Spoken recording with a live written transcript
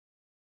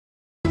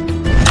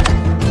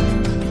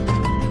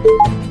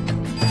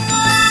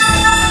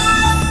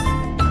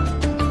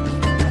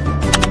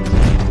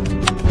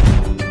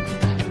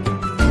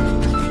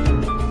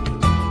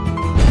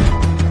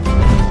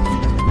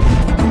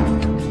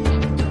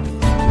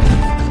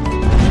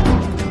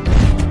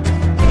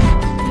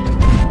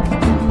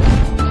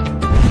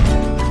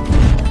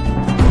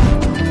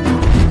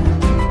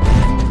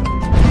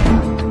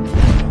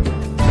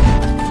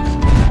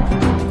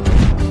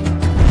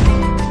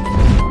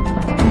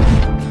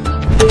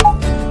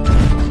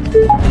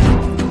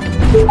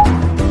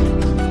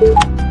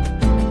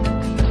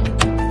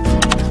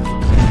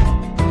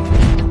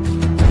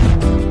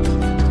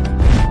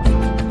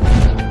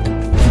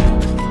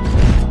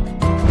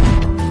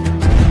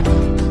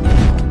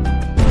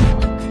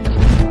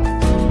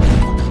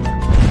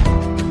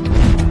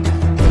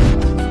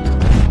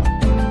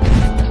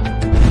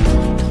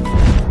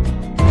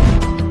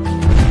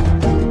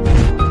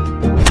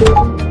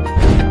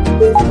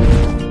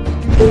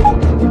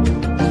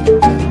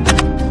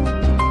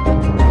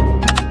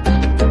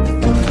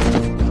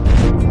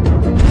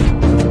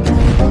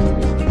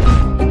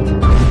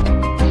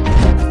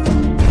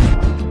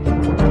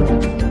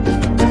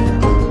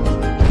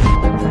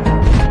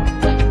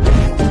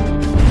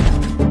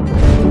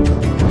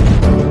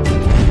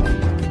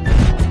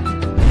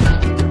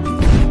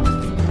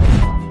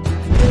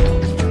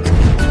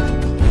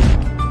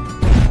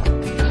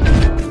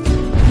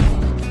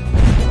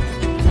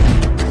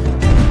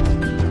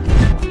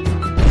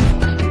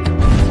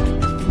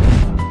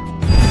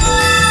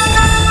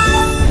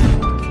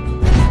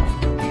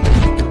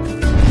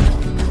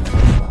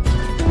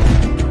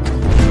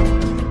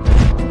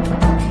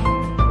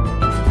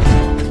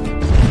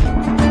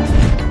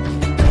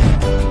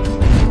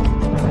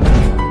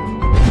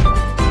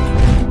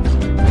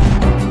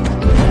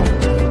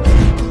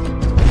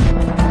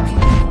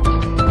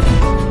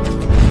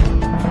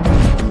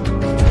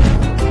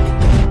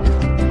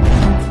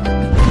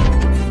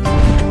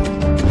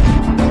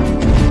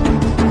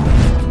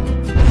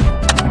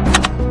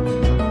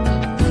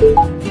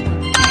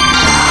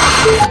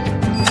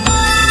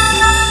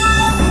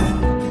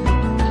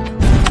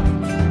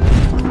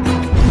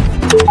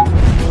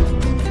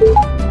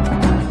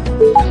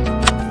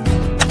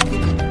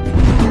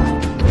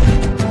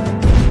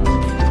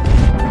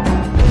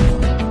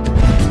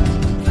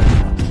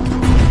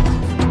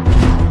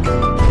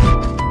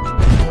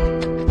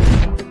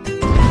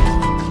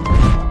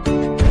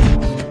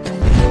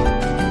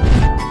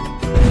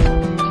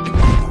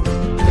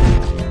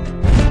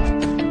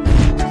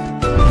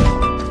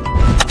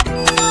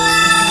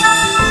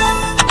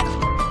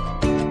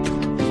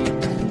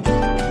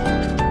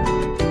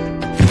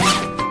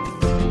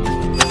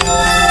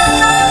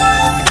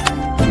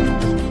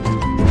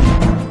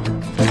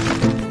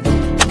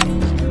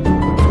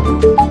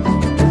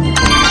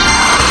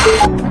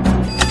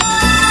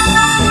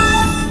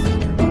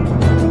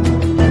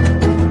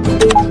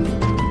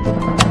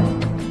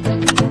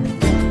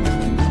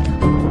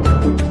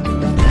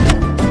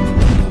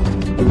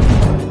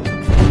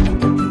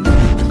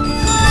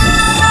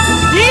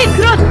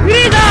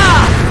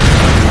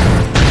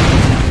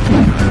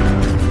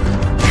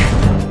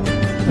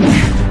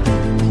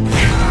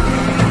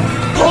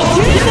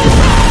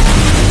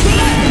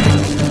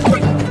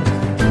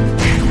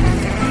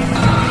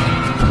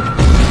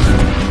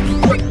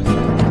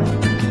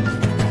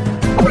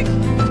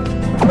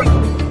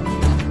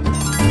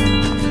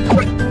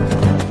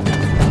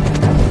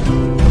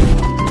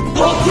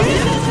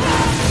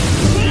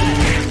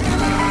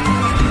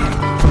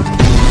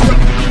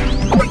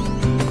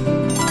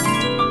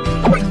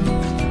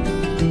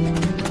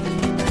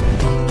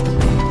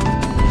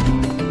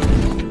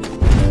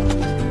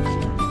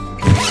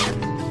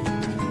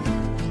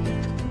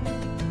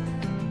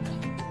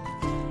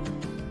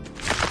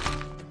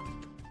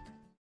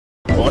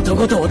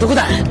男と男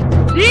だ。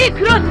 D ク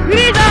ロスフリ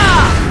ーザ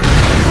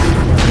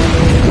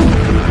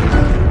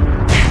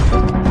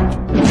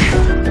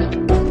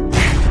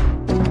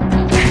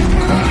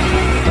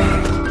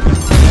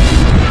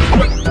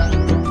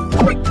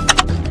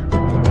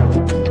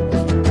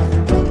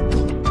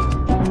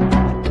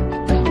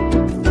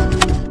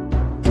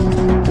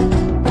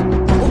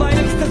お前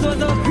の必殺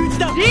技は封じ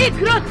だ。 D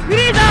クロスフリ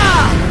ーザ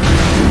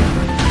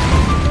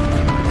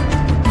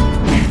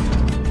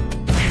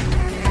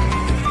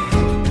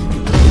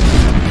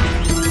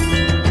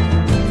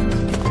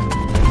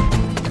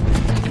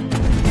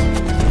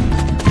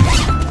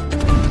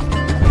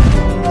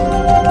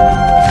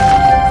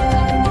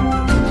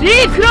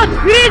クロス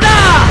フリーザ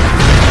ー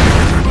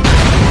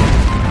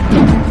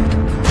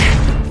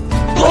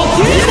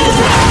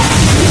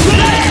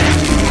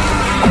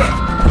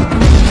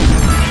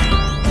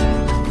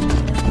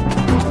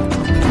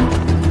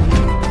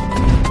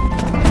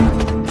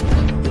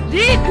D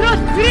クロス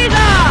フリーザ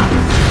ー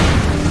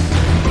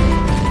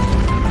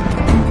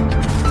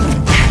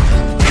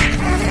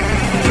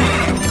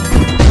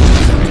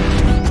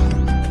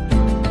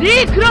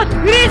D クロス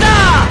フリーザ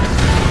ー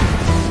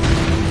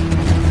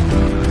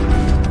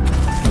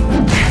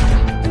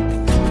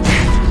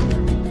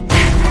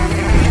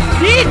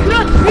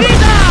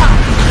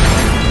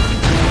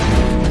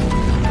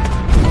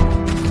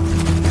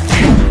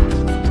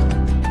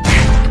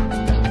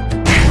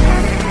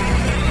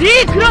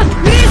クロス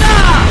フリーザ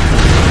ー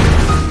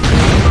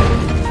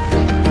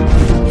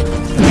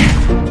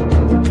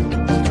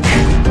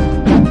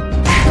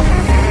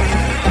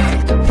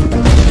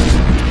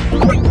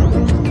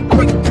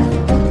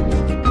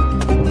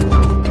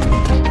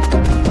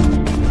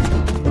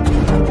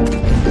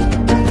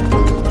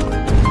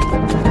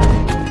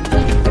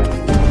D クロ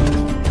スフリー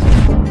ザー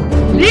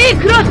D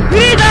クロスフリ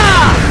ーザ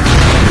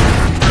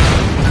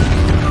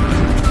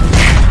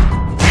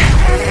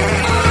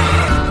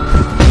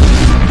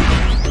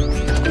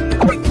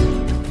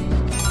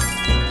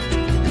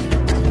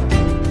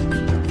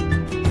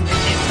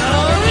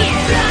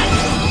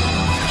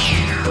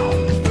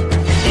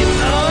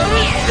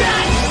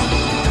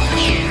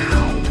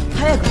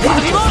早くバ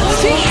リモン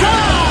進化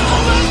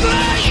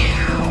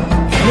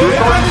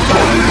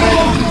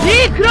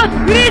D クロス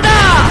フリーザ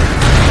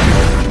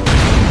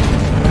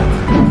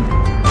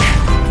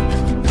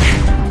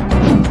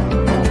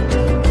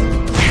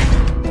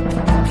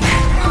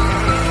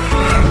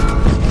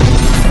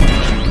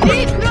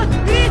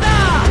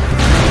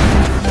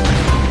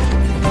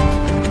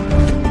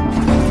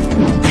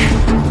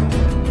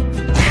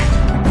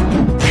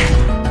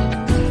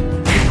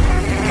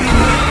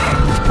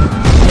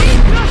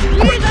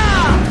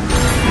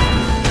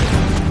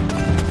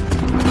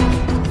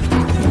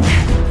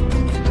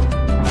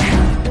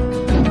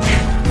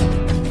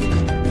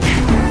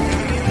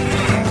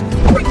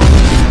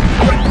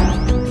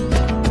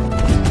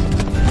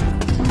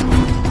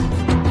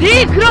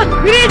D クロス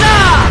フリーザ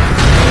ー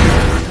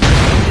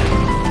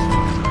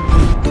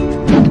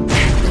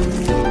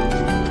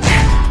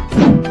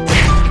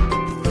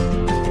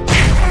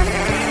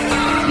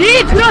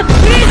D クロスフ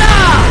リーザ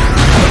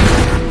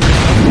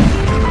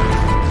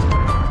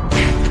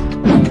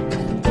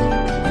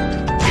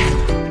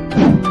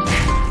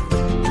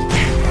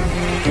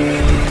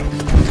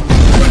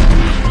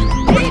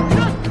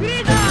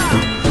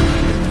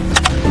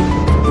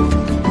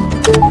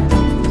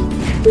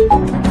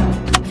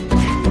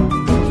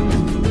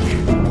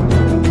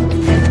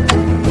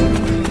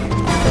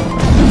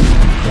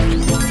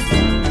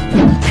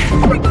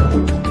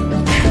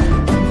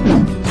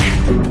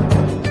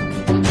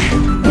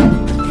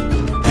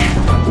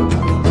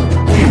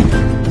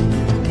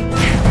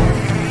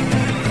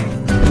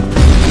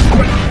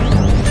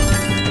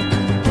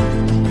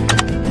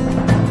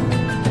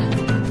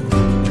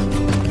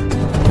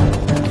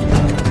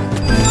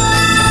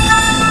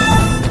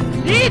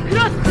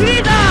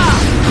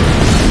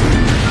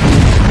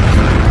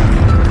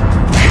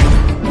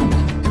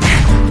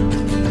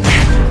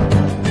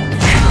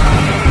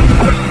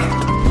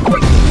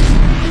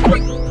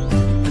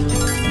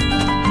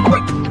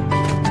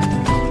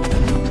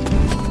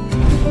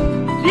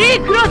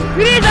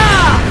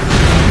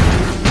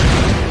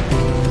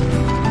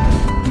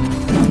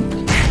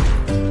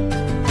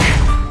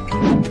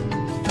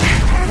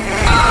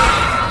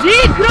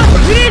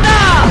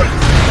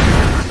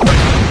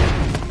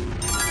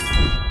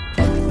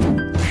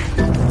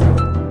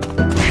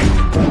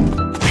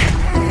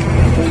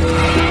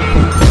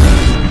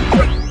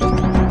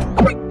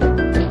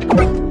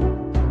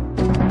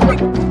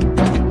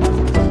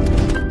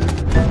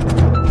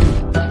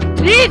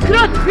クロ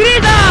スフリ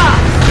ーザ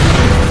ー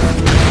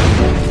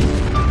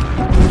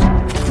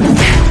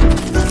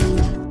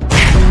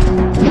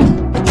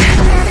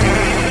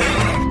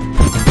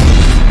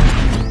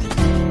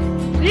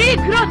D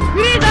クロス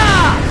フリーザ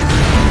ー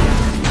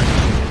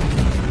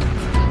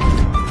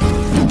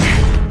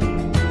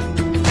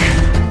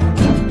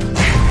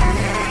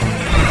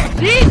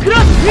D クロ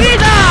スフリー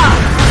ザー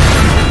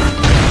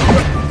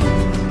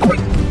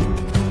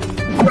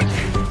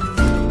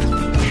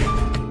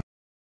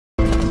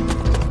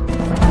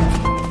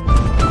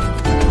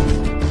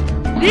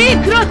Z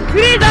クロスフ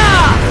リーザー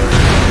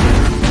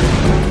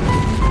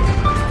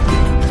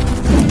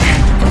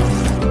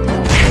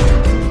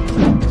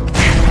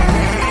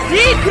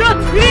Z クロス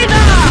フリーザ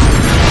ー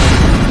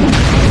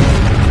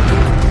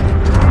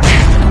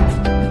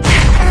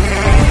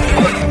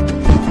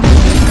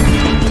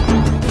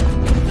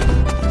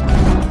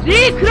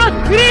Z クロ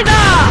スフリーザ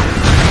ー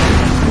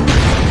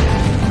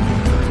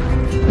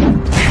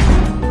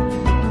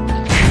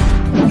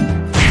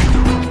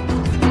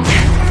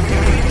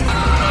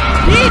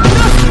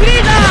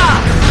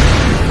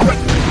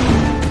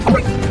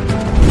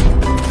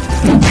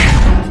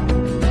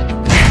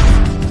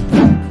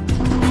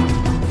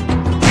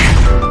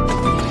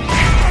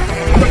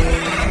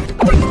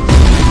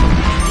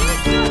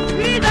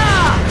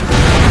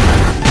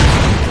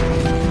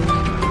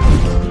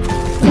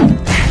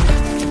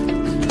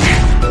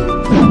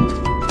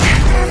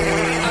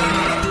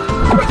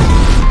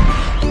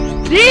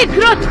ク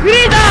ロスフリ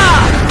ーザ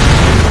ー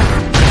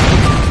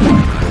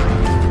Z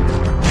クロスフ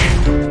リーザー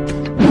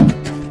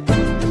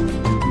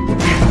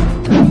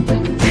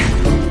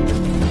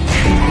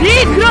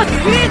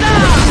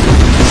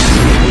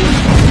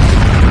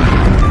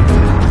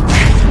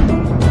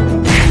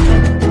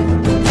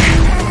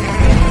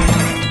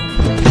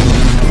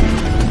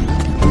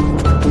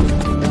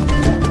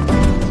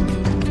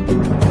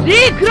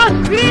Z クロス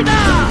フリーザ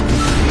ー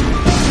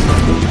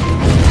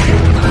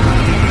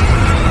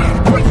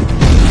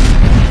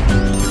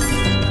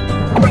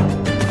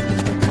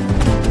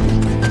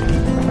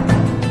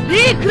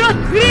クロス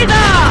フリー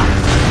ザ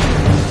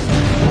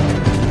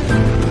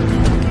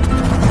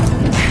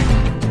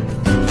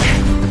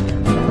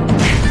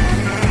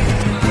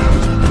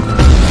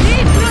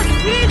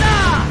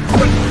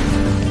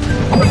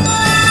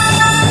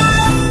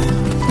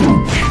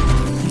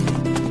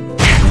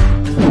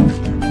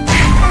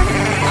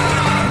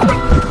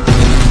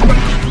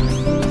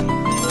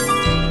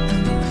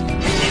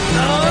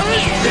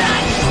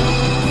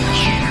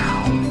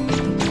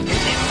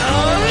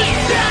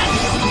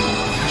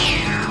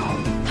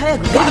早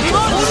く出てきて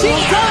進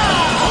化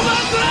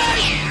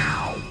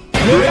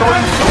Z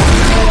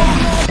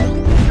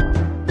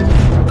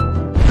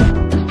クロス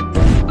フリーザ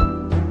ー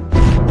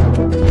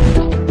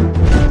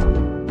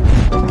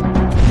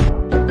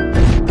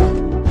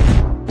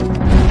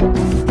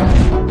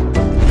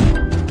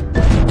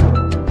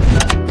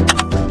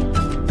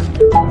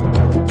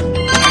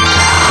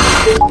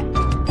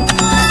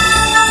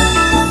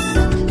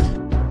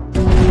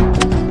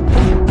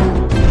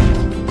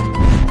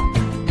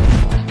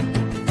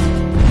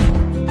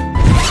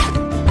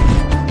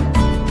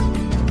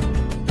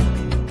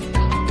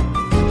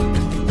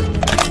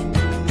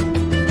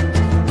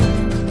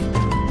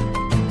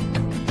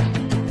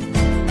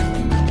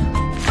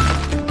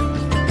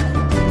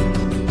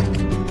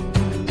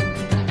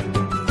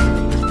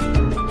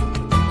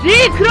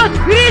Z クロス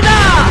フリーザ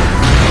ー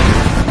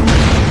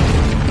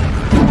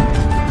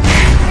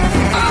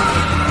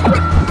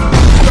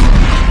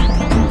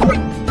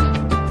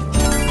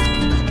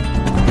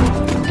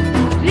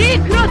Z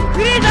クロス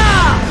フリーザ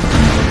ー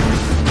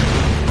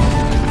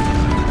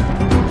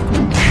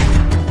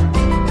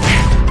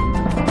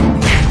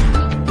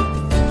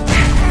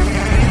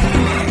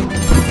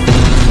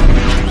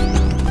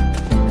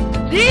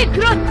ク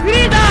ロスフリー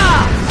ザ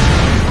ー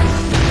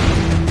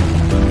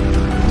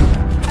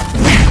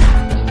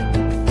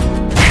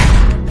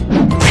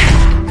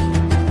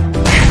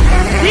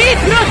Z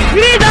クロスフ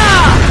リー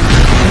ザ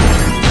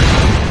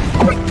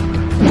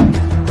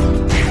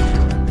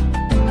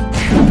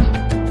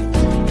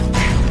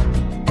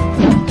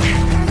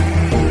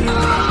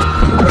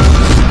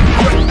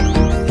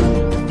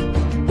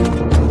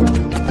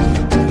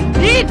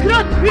Z クロ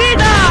スフリー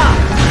ザー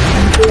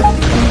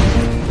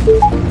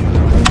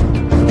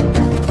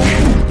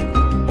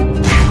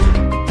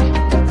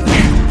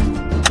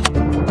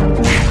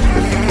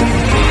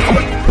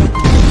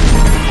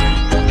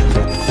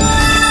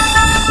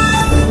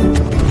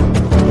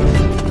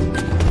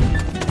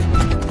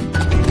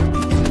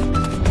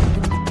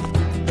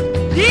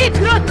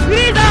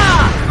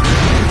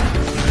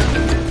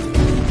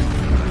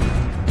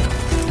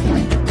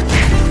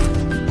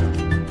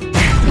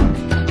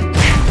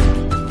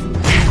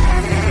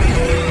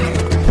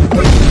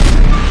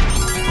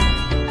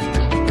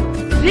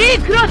Z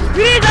クロスフ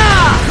リーザ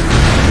ー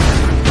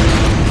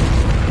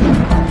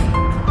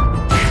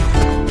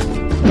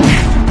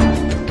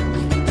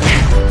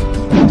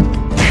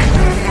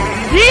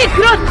Z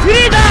クロスフリ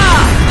ーザ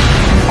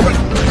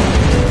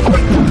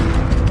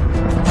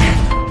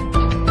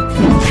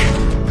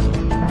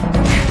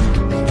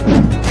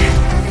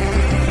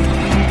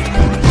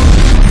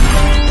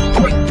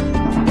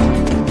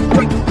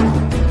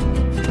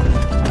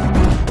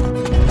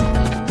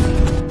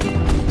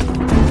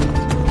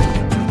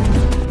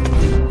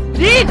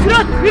Z クロ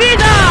スフリー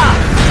ザ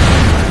ー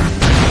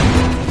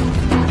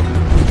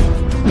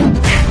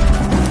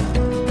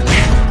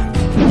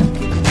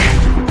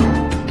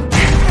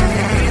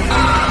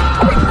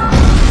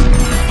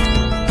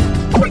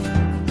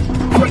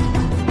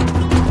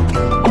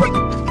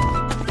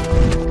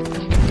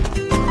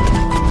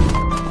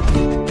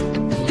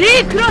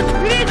Z クロス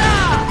グレーダ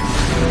ー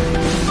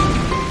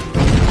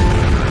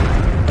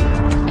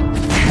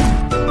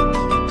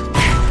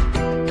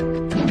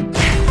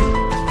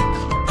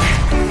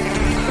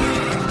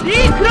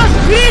Z クロ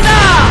スグレーダ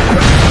ー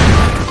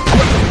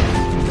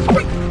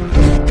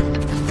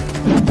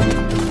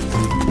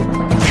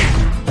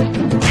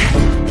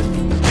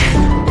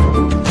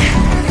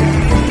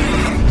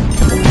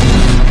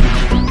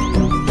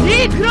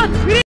Z クロ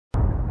スグレーダー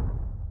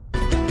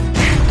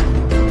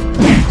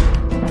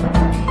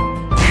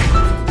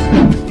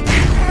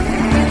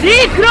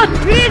Z クロ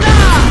スグレーダ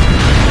ー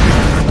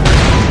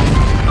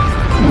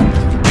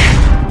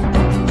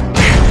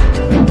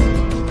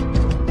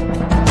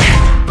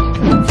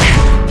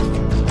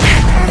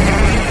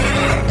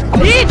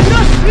Z クロ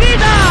スグレー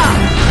ダ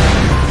ー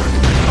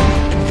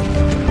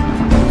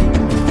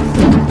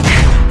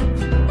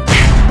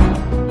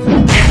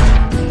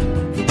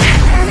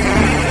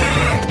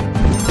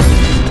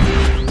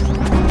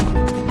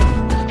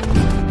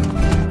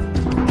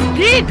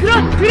Z ク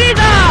ロスグレー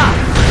ダ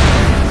ー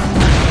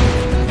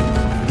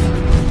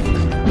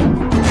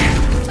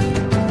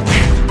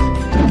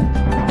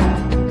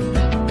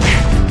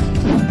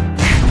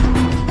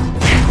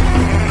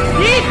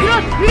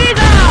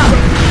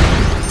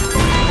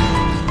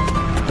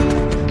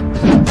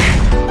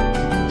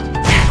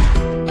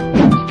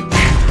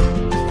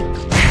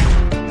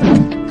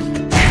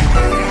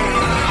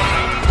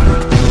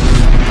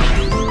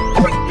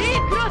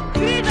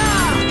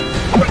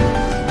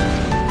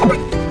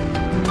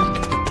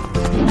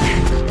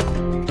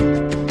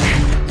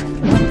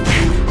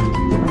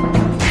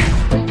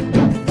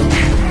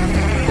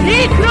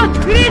クロ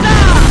スグレーダ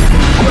ー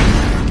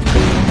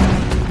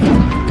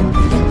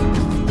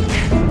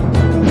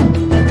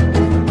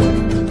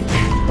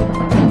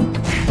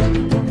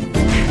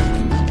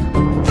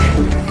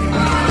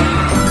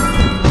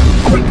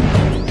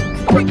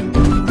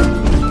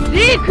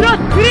Z クロ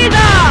スグレーダ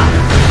ー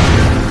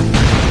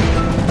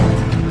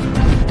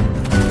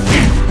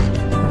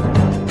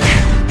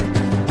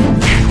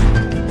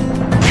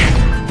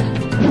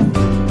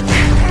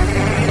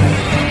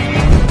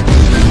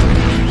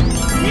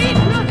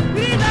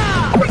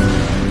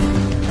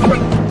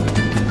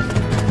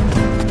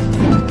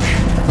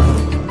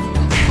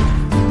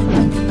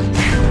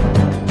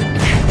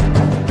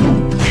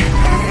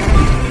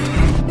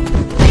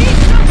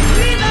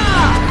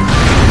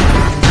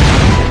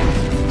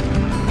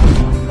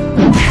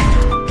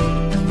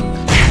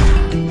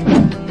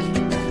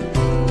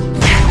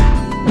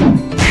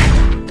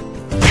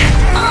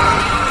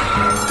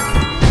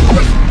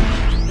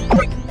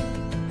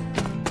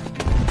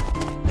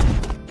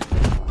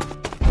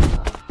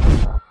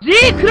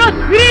Z クロ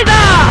スグレーダ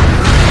ー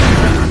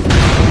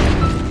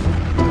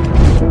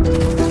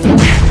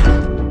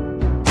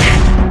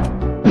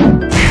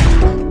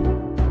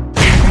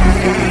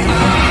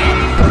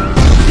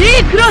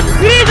Z クロス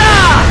グレーダ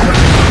ー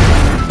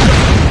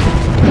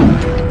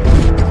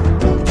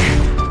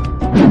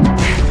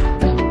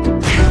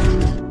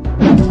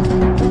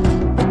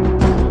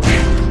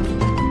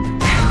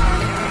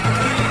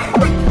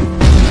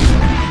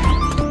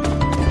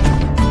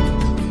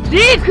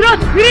Z クロスグレーダー Z クロ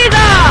スグレーダ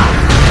ー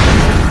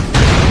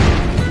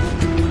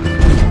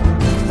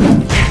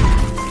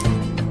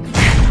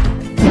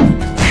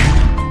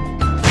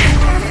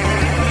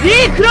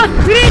Z クロ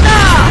スグレーダ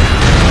ー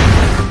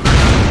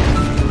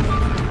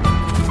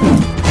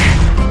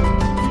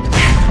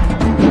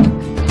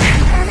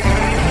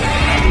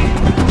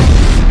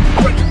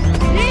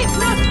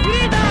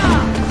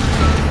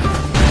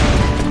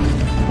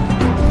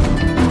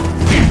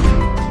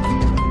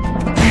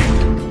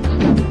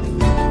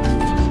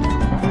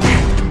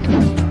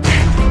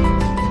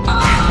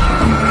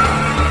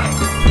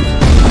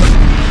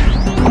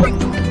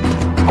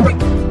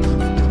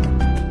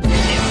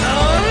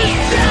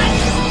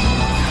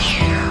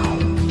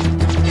Z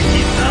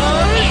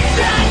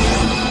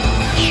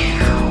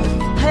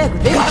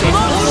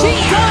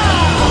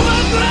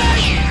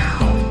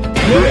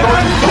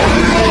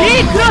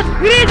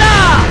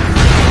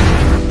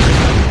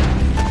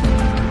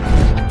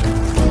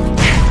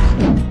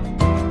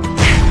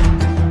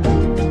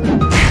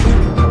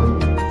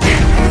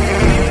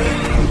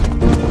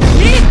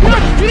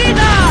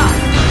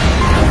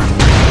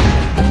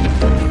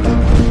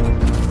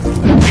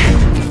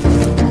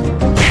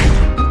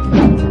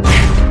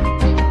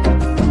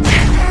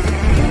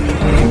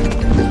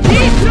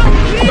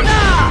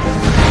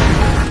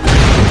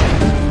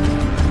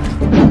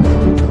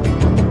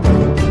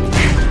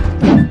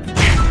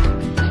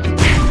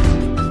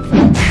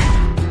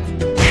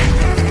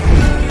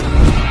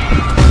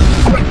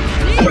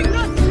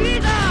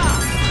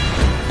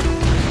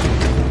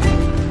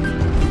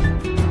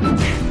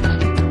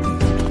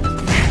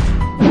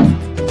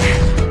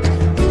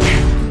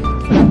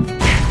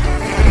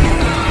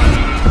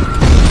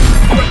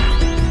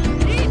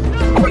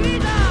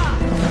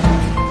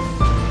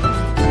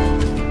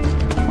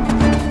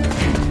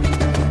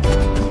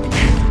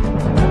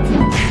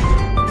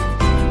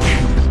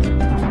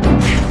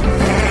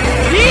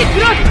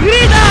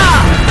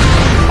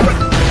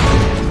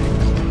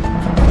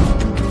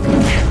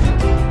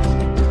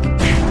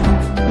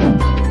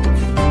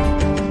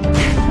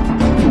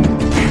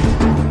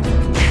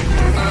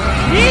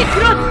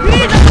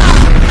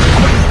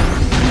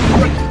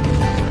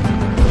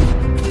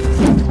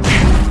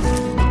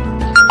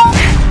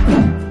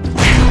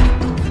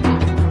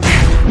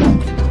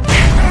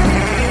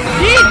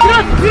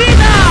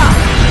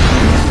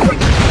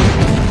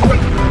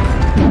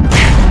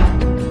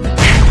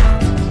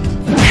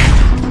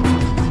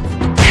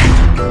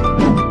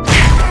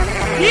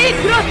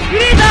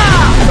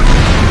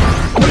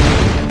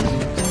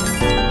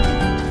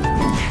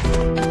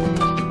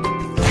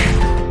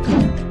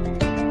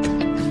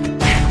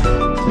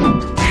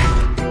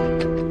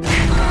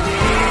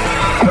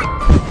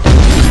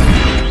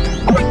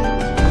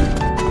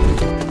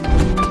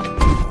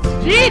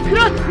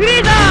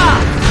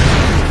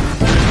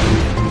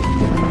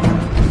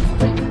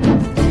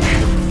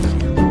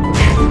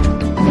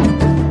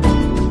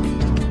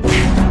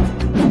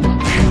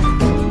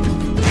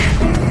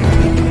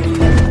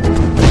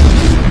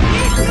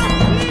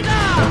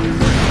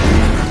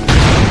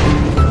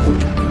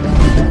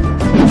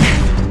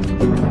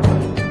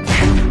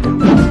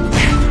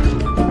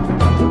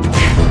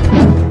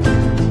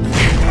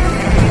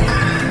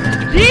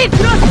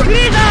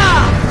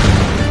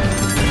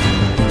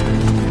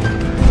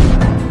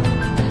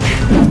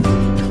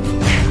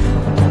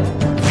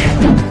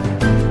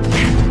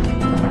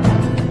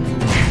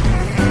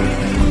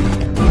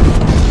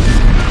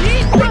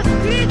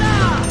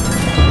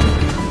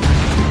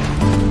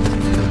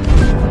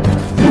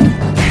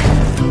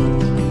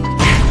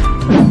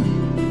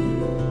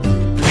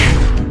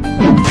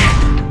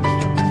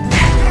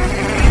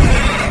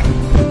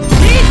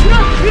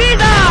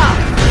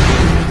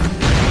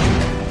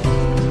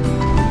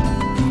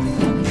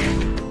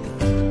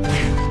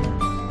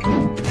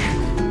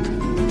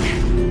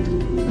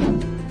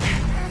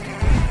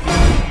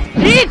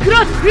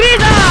スリー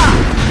ダー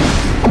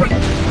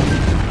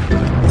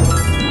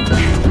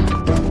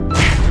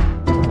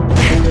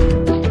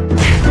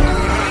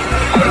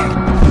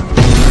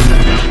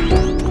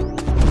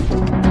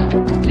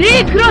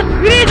G クロス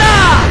フリーダー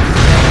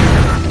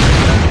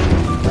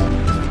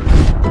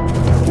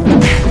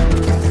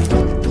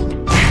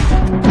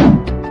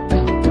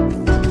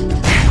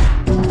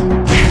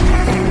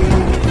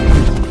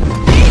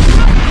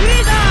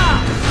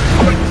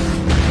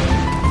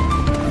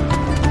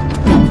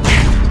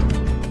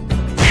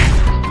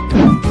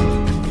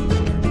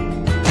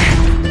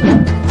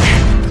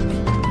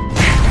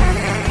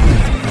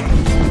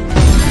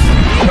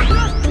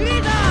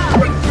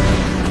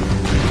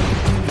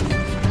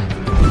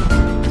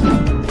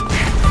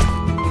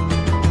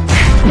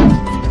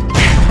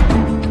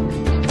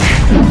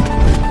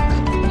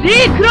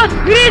クロス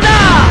フリーダー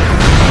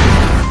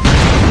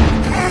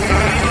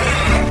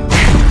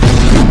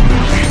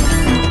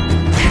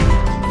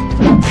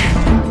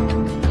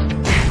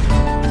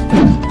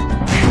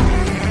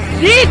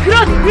G クロ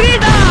スフリー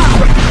ダー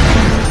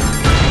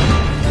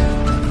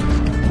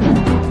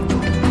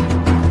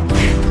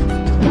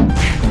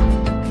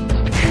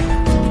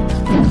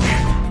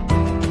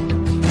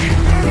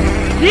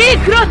G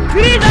クロスフ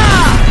リーダー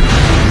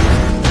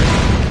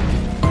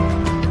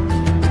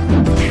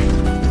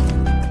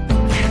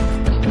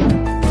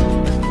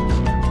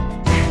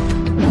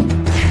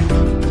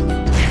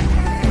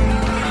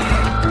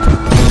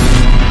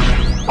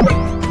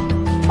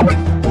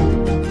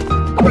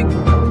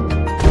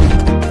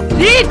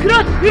クロ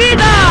スフリー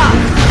ダー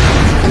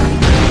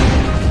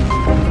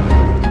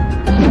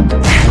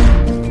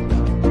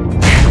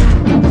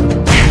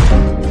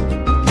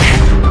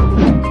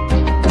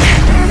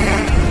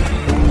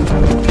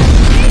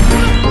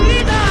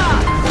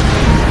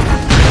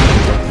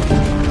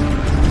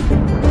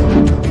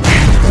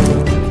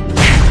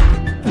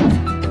G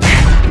クロスフ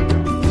リーダ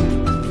ー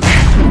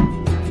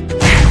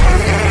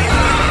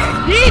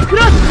ク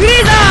ロスフリ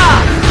ーダー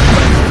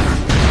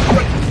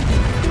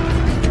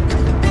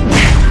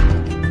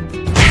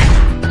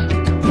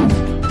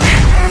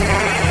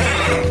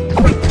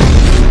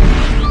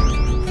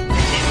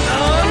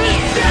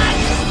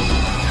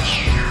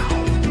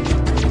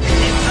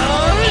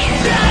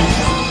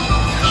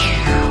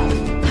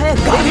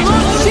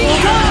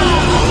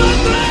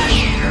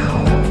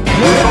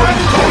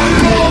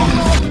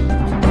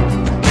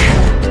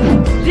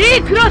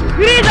G クロス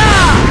フリーダー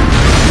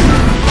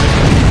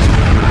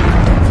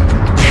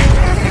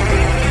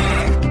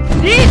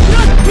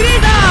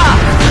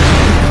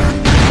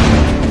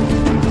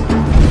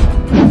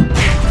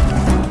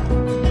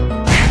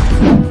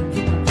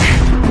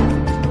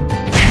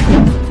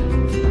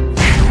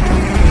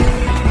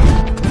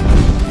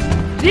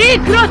G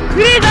クロスフ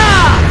リーダー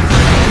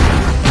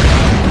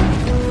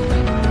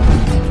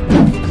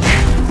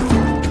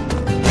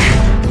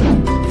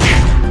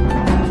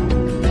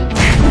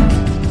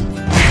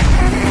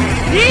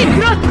G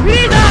クロスフリ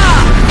ーダー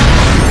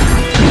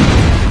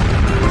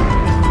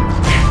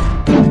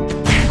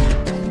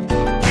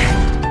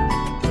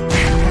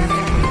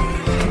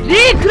G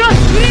クロス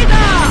フリーダ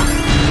ー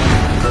G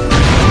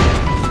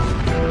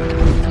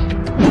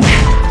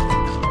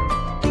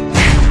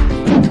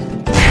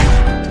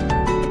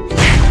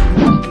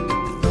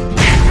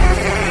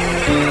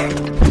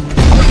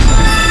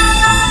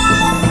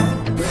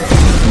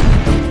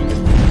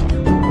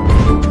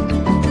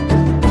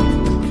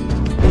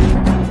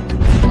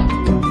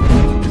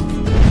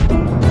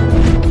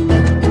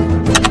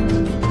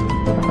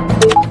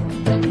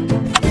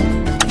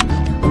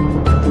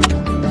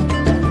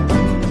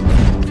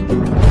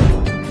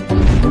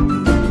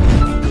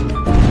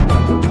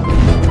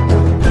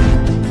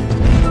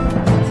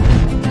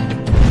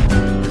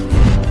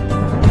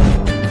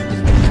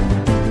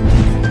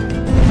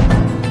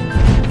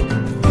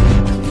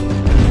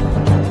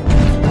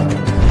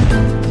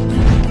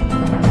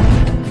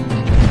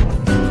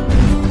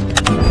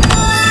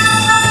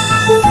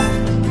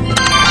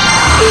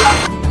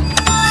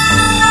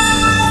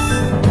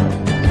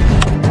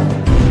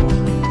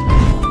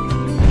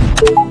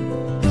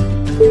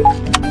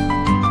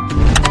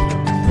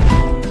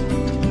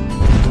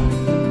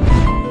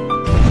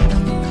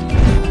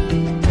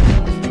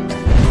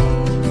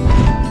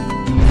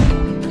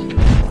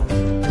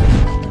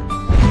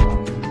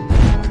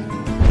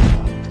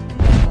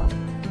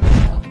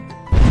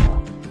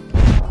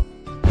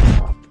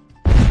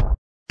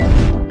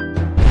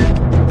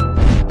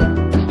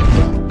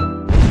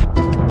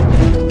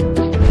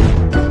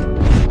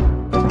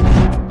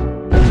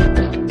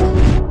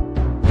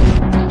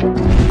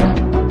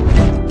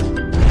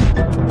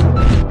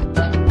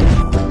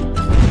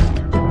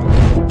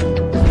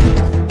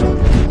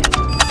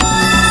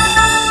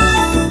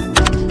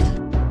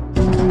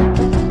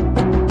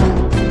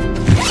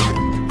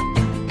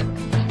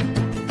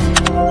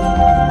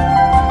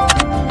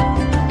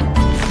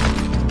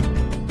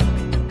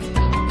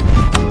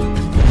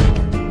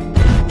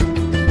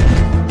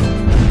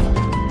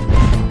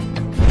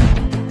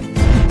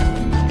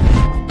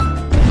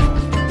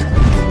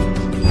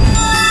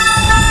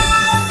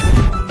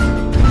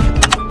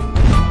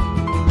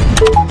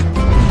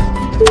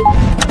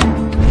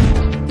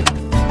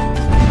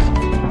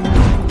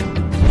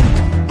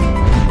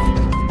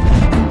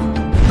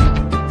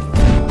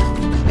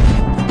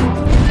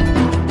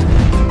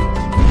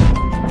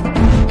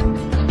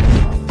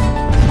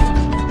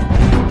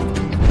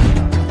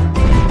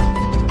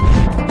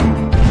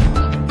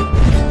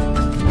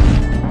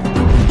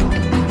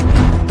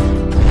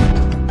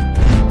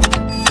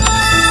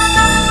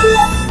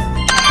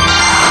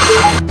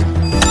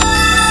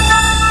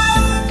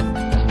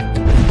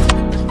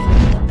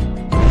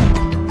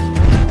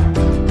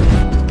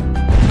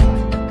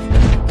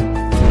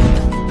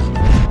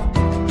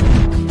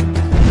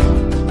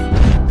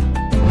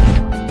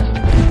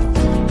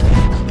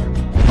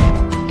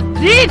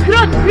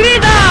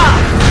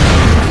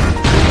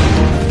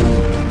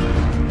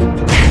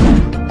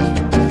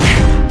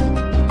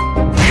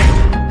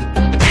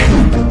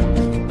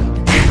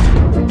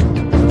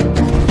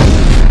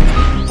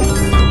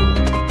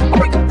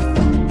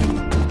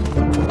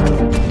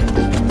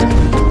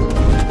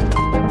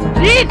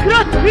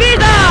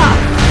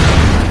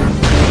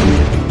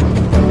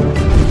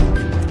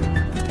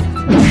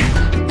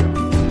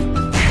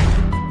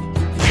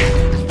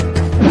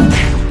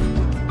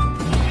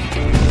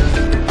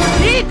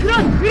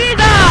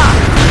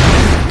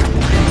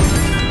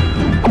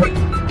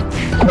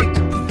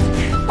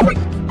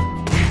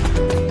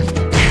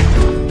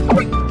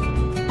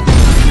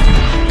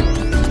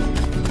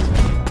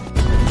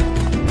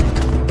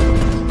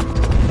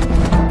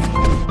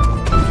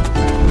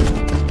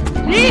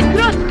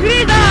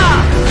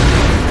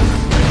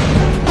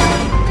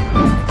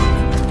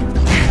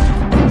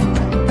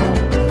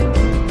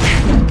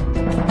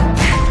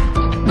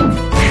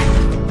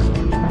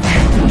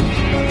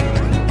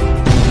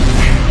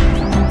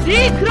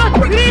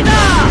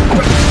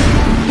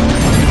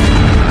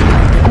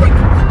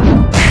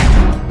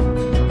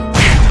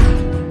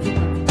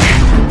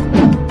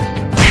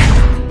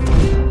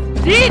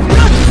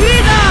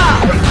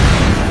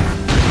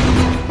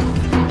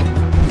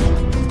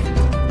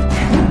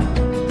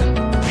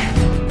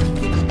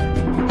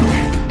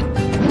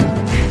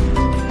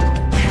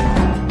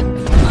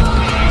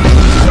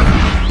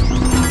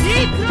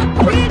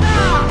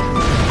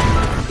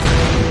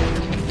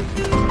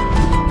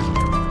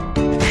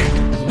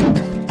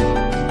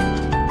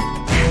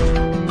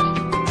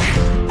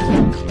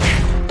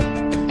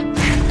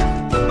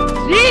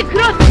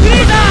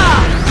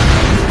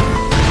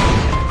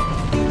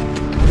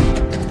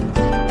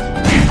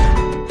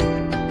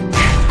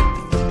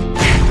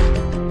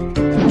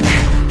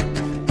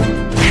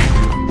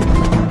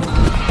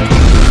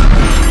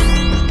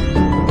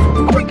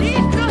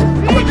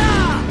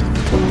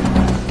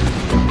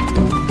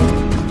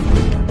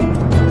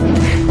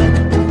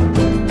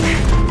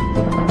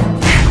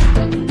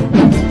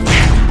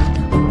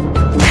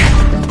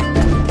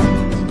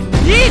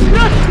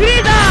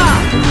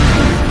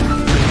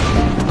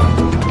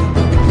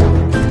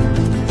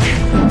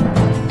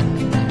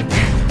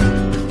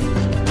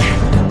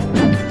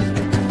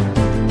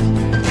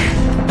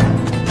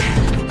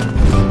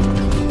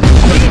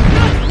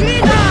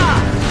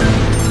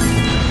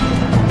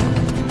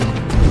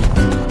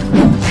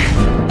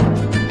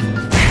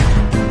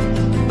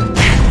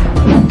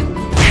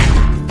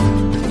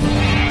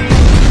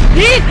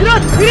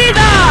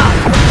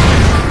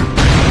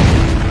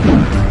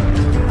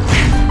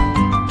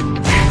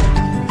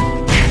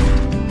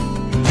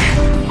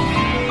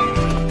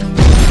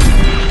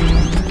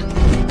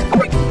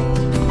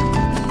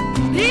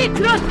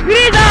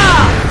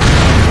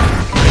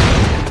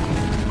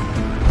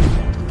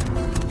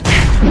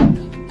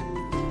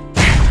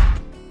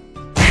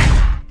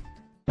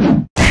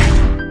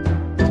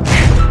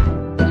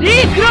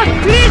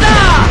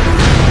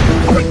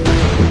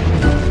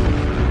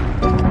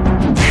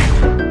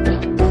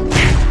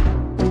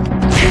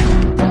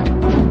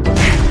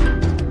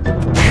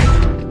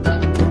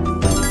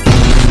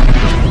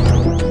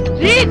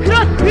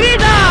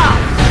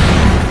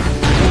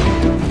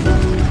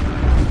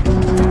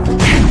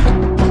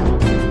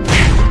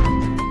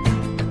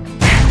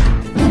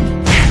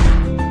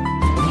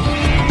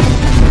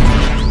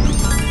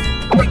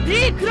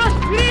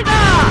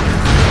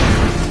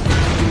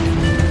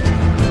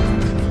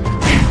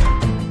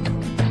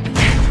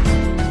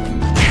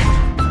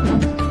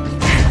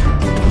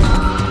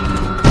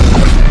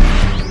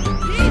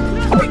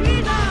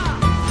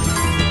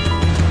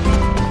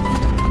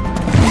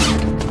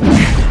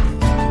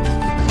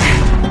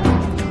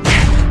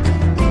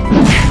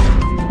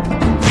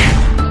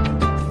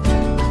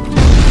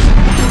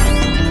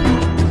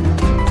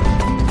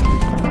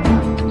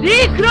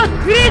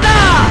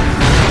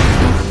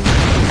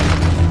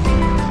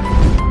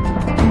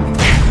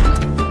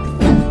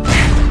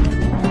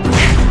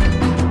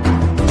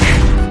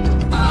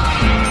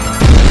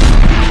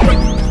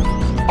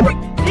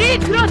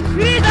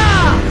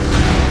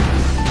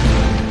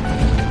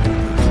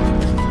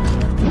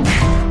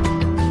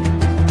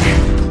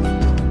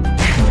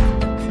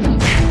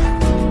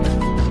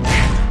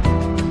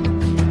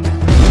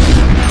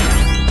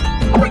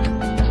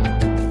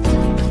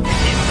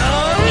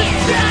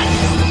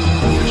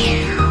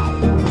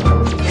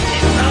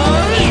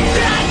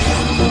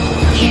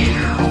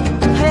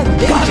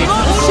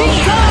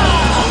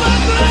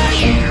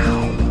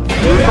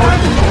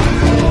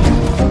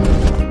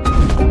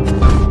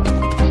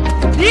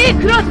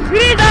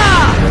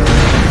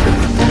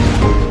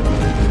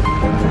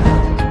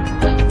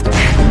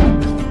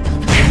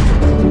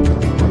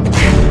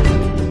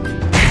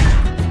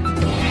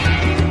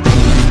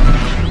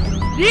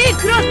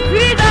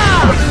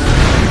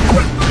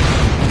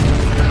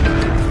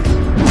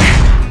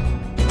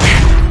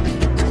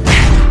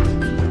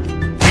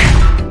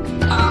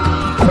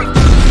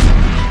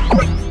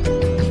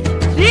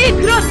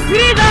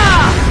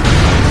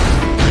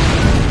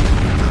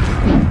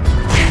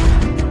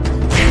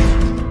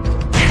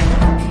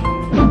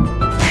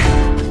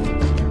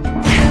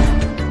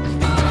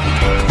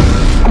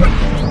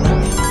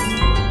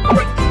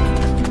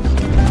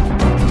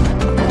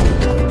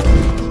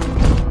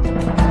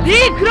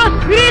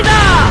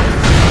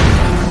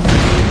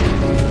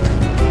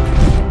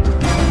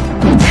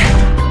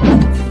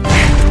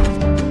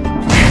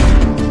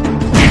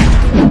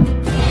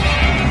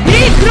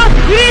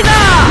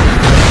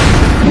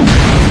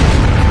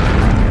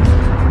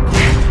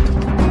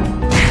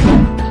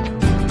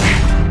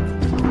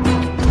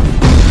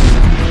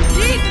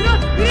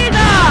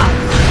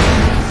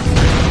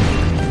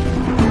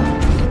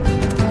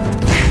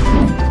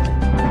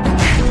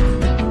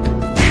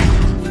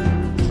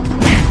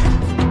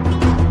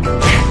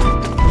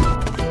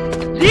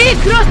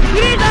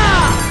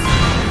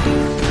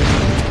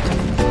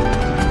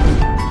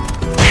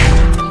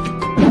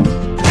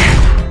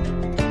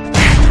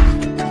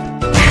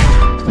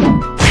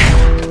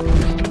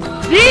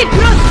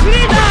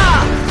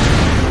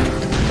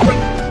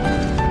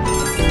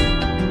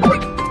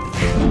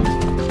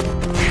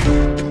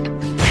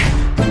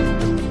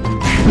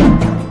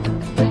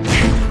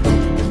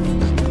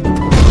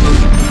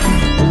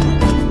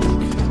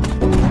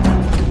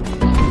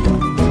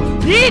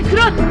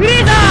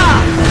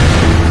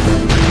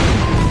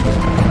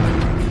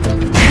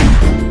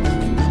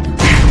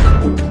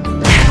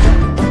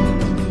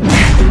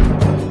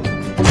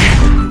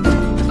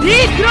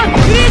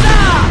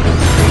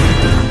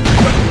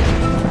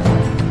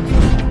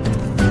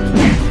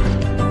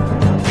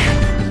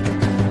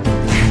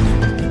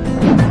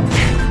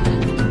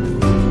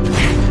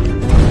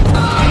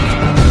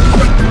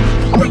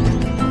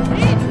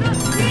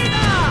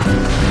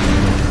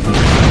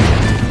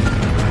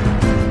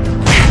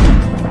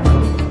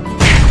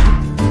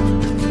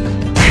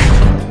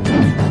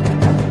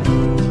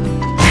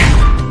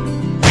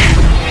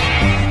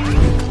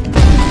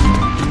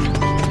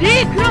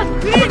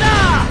スフリーダー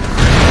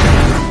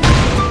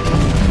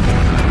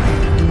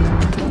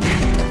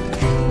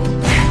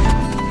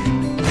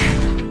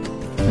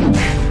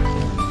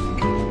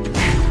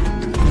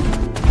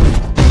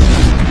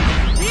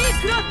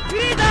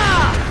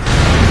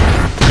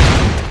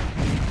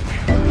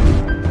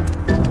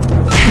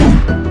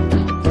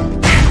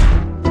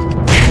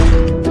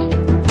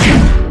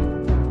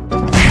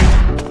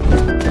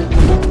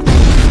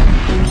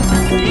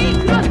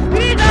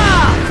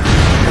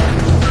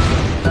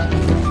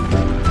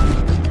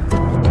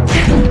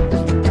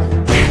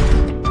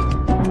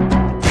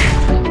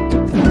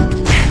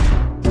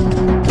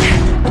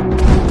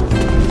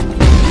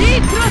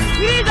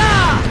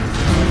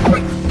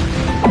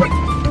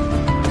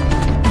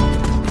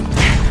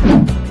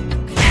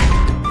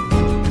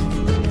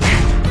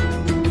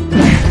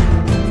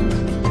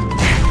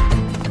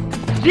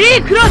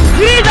G クロス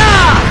フリーダ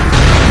ー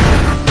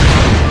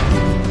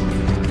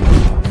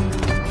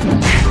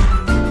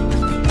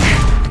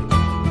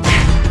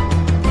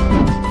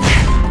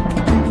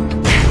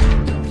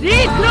G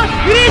クロス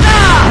フリーダ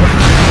ー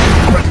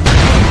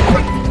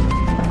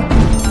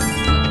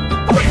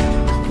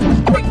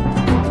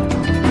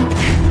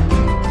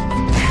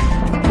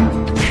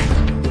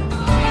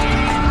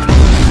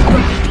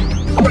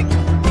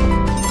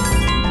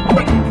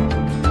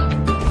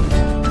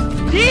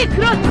G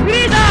クロスフリ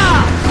ーダ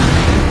ー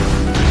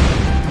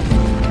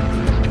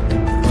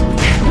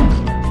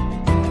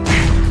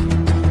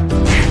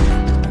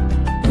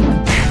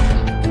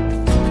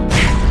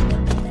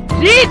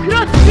G クロ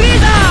スフリー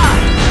ダ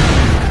ー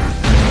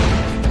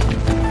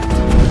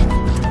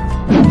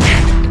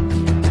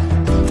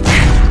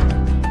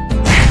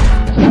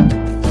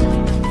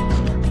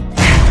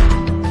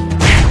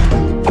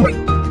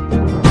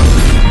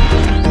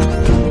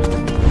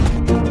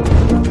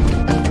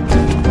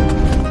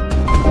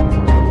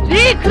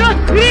G クロス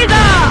フリー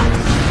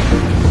ダ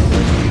ー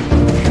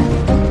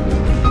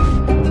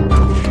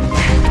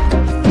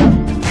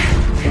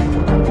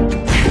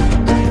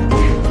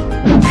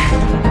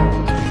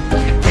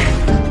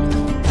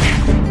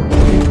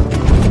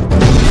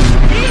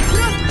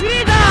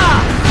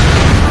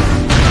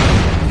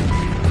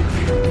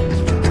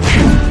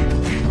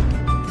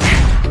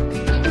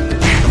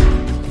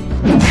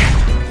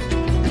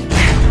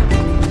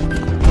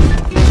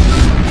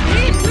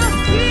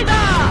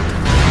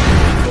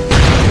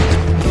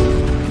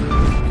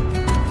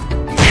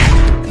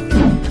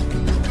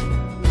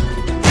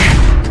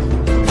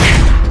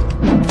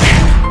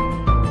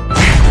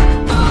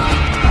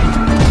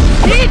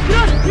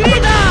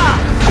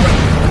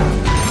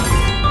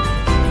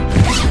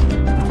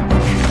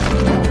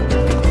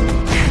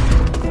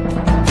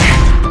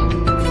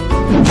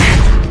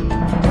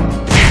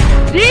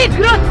ク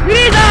ロスフリ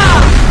ーダー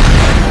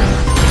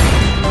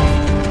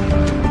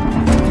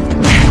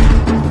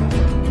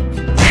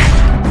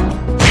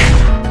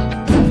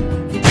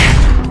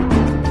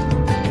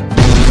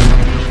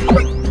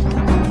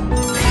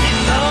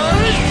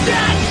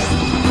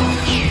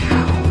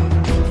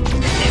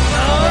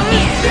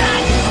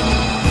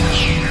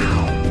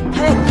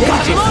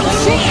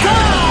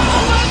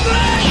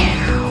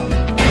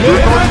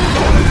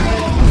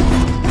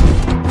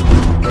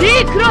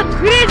G クロス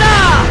フリーダ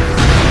ー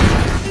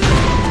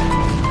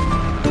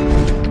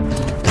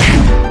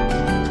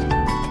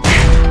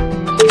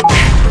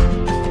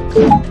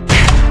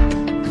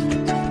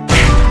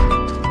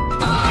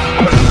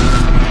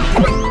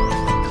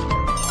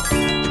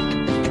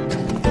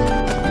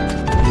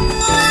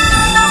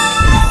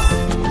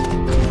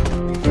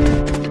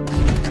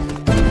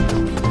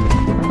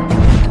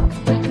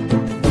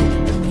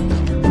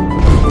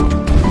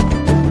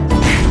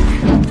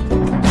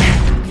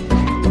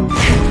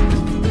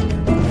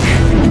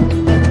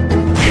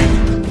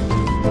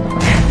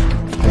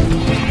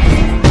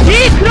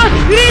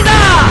フリーダ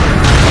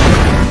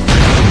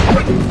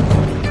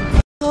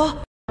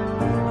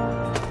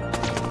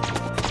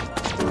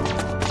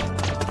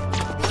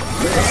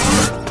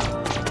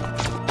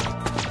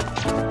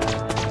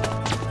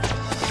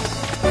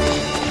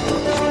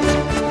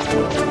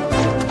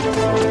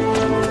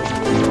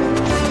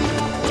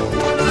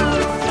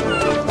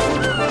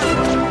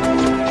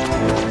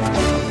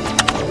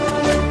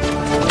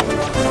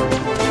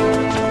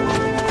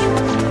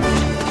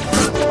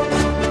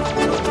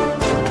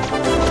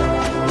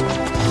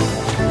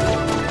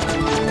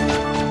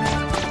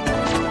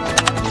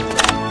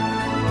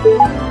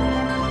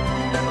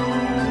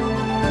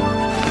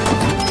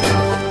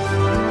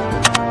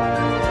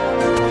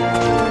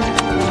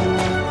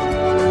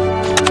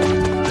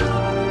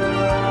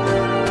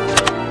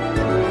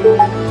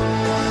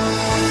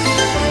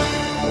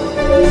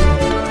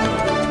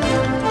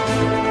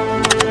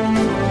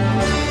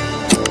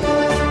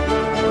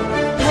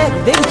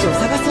出口を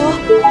探そう。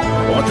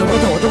男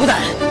と男だ。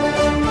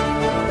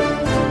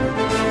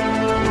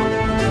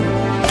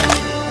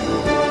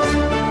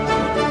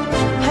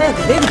早く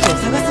出口を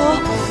探そう。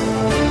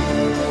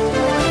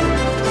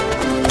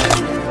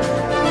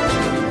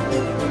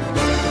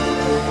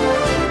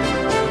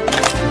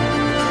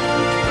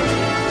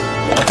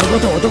男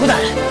と男だ。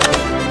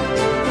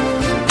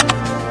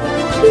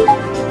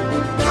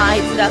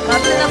ら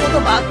勝手なこ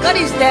とばっかり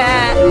して。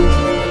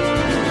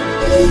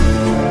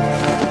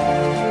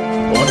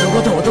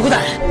男と男だ。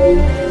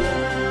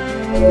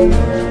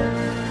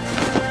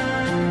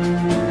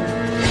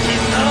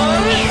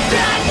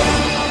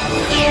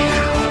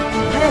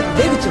早く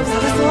出口を探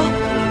そう。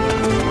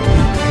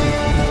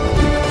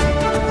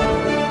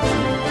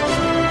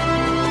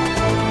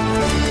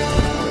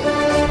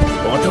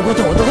男と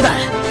男だ。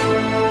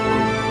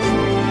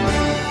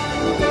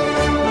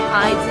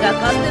あいつら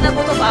勝手な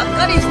ことばっ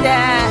かりして。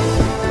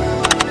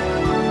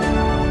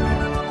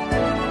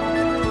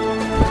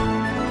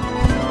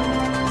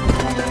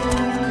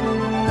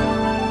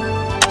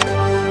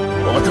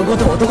男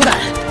と男だ。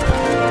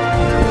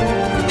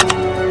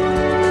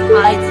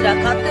あいつら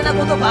勝手な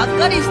ことばっ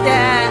かりして。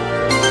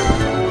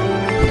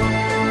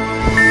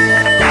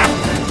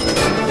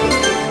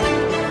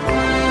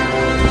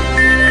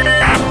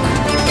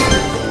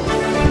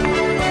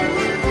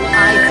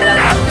あいつら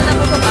勝手な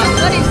ことばっ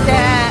かりして。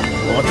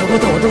男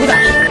と男だ。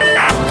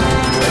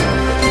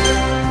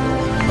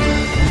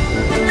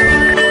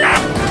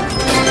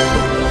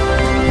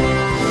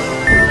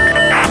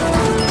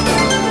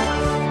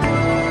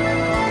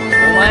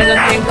お前が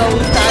喧嘩を打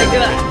った相手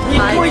は日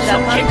本一の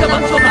喧嘩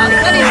番長ばっ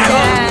かりして。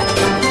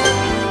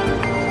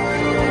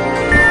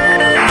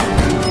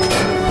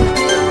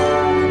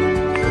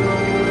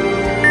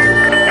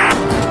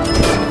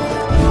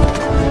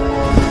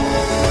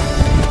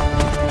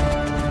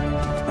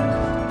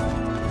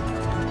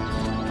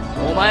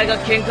お前が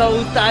喧嘩を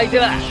打った相手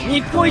は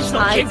日本一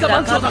の喧嘩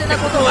番長だって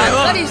こと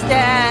ばっかりして。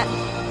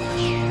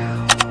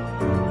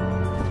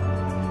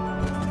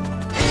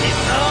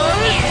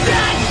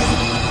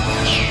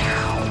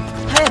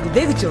早く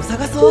出口を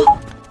探そう。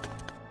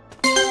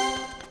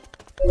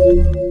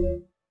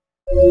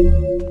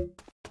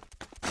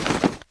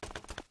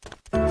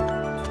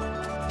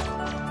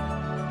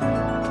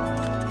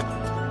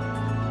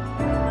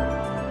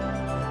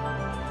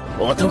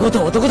男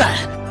と男だ。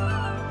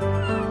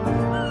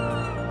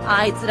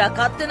あいつら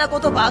勝手なこ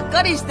とばっ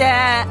かりして。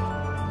早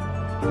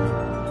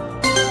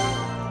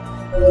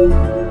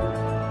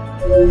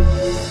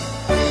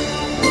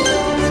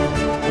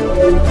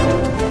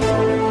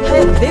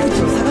く出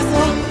口を探そ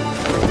う。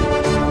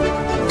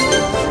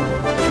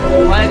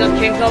お前が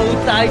喧嘩を打っ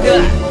た相手は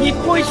日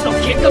本一の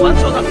喧嘩番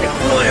長だってこ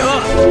とよ。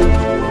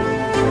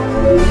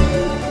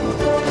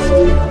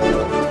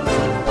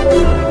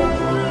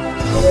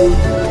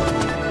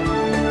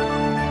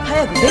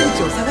早く出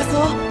口を探そ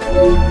う。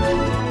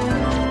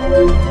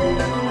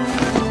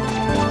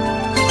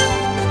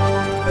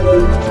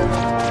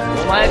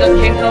お前が喧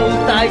嘩を打っ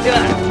た相手は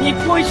日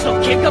本一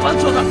の喧嘩番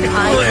長だってことよ。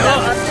あいつら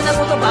勝手な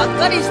ことばっ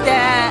かりして。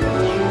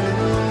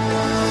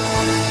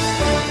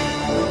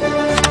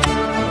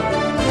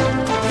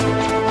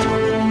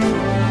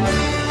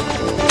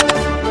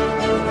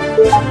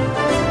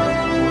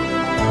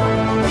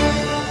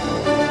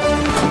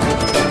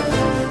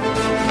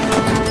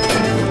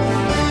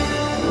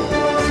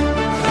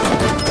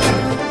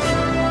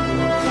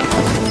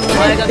お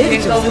前が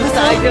喧嘩を打っ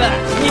た相手は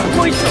日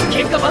本一の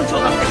喧嘩番長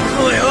だって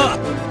ことよ。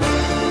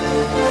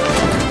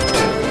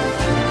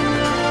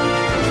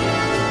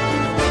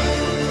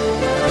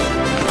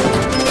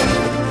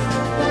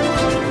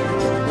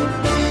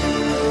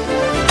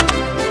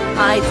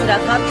あいつら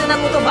勝手な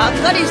ことばっ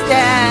かりして。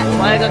お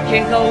前が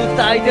喧嘩を打っ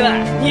た相手は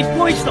日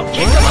本一の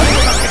喧嘩番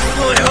長だって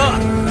ことよ。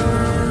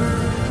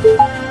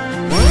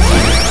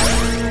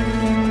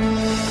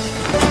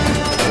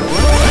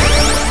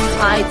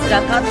あいつ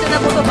ら勝手な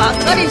ことばっ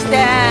かりして。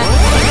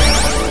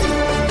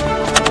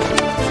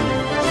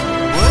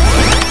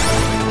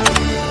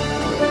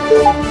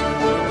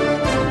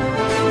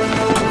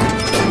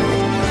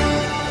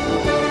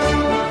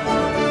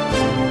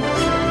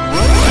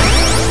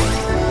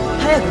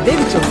早く出口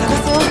を探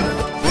そう。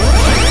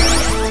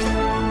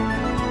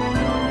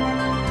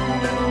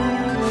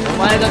お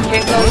前が喧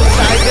嘩を打っ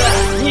た相手は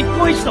日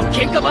本一の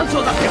喧嘩番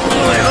長だってこと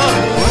よ。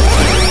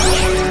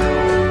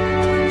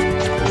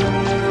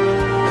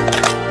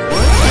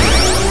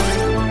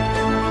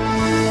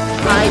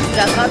あいつ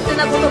ら勝手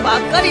なことば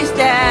っかりし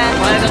て。お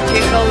前が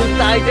喧嘩を打っ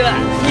た相手は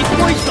日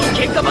本一の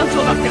喧嘩番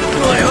長だってこ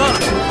とよ。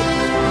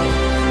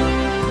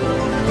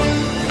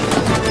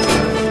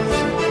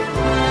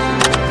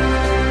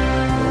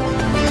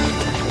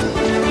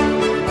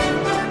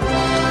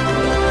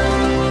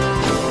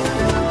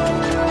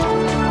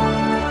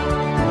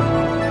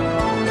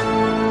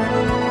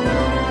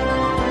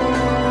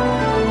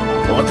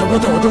男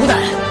と男だ。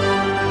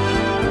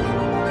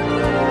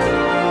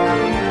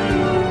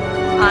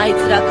あい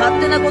つら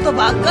勝手なこと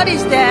ばっかり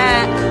して。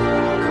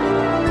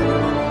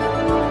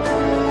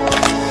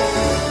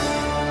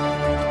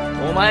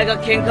お前が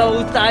喧嘩を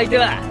打った相手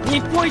は日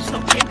本一の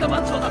喧嘩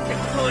番長だって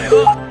こと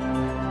よ。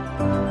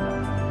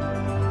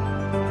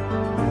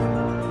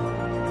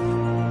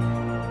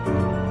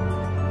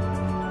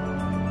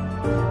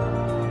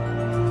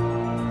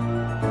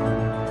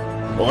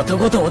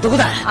男と男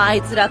だ。あ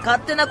いつら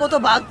勝手なこと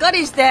ばっか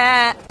りして。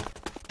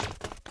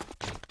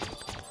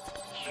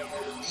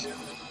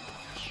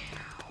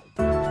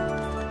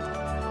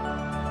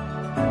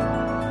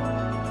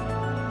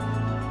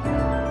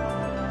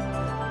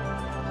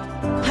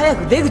早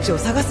く出口を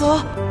探そう。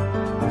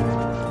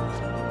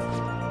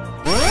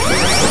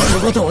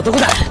男と男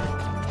だ。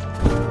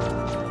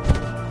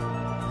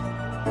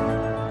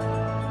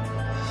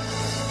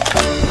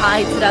あ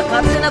いつら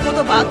勝手なこ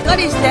とばっか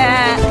りして。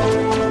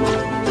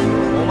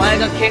お前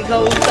が喧嘩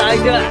を売った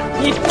相手は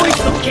日本一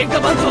の喧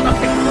嘩番長だっ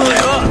てことだ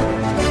よ。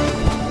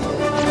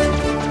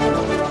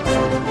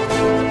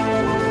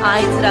あ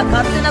いつら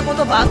勝手なこ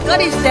とばっか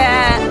りして。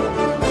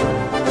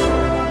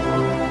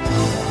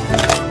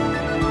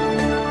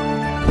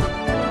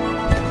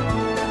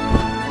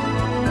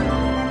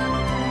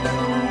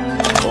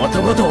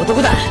男と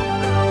男だ。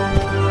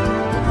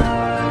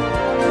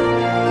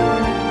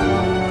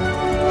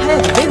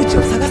早く出口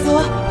を探そ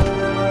う。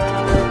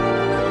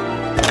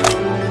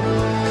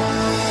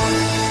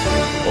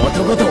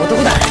男と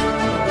男だ。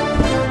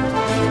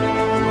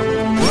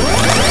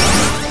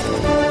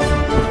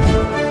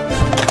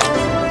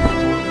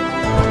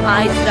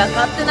あいつら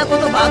勝手なこ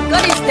とばっ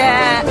かりして。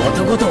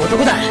男と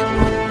男だ。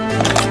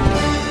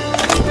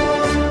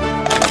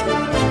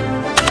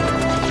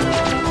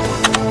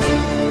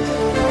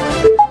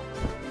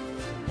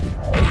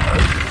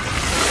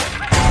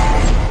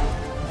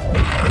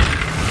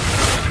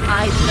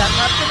あいつら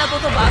勝手なこ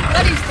とばっ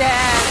かりして。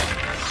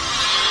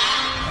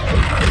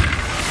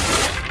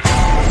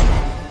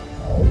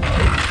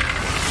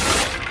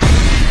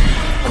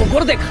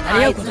心で語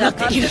り合うことが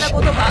できる。あいつら勝手な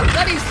ことばっ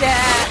かりして。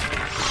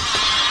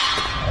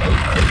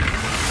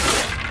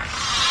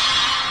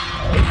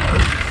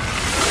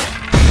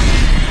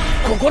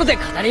心で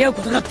語り合う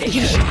ことができ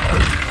る。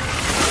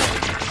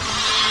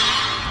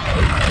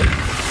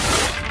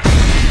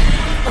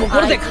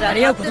心で語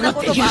り合うことが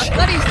できる。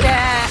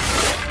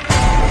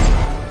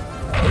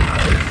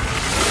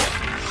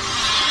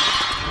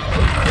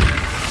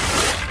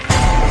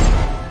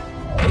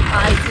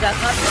あいつら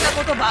勝手な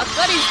ことばっ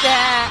かりして。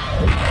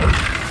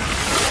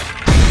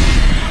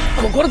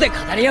心で語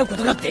り合うこ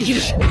とができ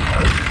る。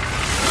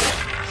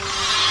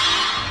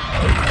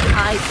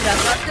あいつら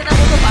勝手なこ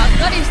とばっ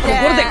かりして。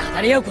心で語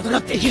り合うこと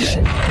ができる。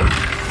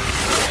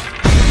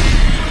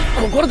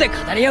心で語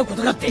り合うこ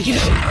とができる。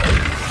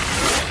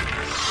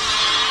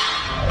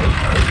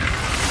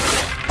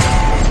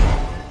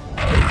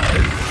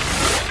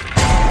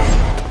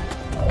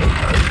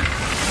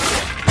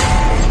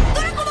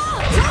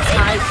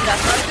あいつら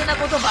勝手な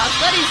ことばっか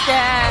りして。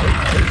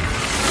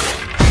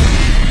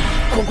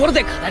心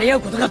で語り合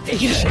うことがで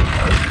きる。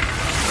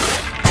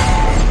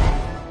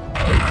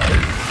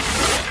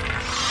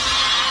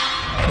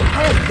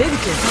早く出口を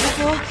探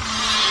そう。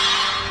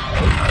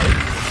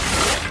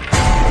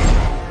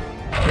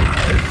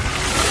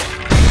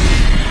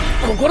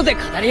心で語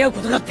り合う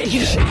ことができ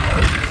る。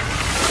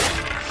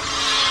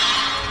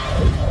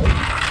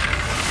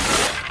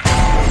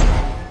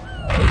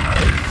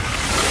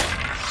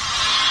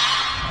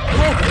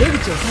早く出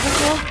口を探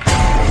そう。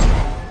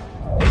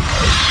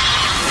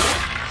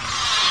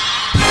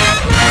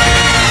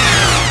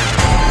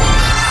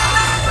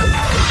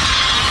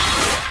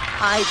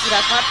あいつ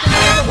ら勝手な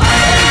ことばっ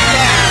かりし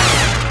て。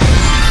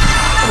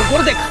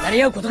心で語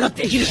り合うことが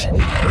できる。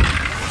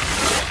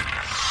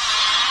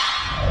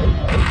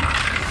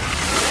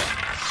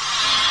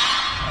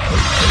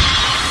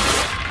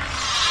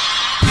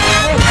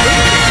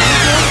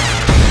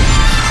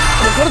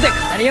心で語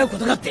り合うこ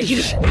とができ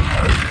る。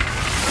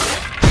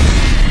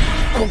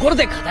心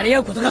で語り合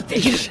うことが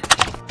できる。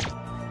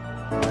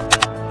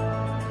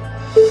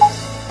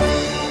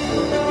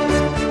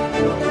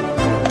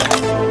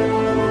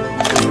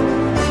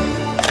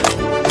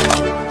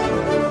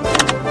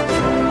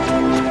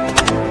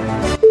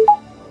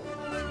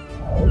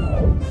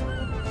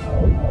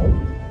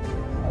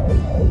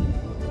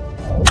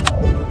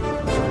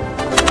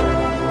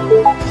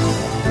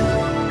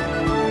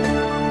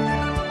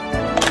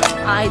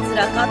あいつ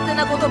ら勝手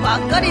なことば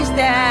っかりし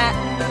て。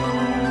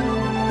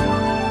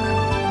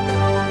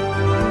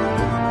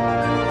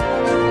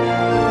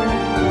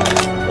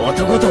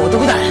男と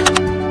男だ。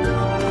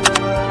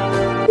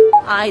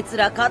あいつ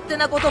ら勝手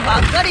なことば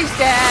っかりし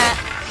て。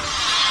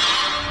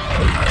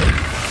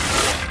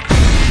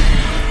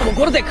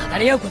心で語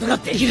り合うことが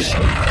できる。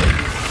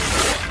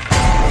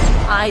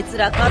あいつ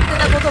ら勝手な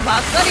ことば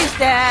っかりし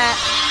て。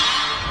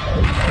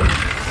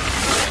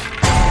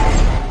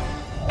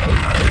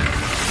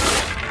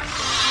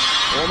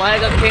お前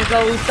が喧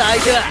嘩を売った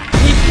相手は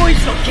日本一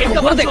の喧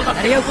嘩番長だっ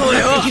てこと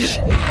よ。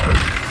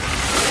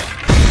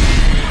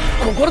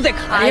心で語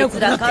り合うこ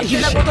とができ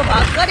る。あいつら勝手なこと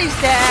ばっかりし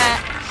て。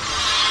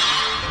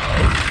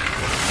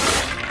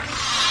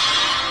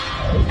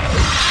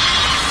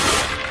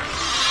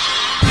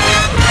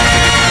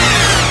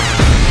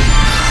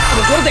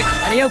心で語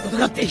り合うこと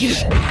ができる。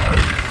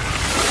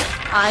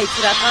あい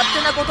つら勝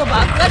手なこと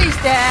ばっかりし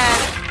て。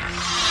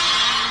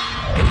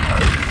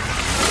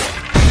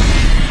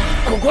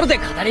心で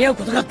語り合う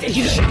ことがで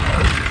きる。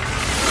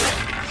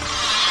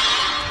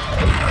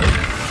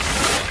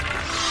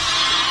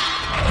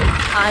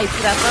あい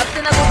つら勝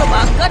手なこと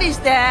ばっかりし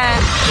て。早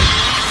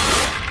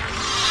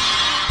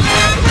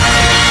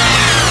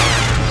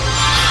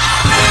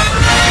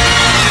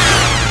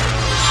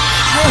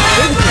く出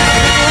口を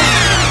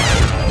探そう。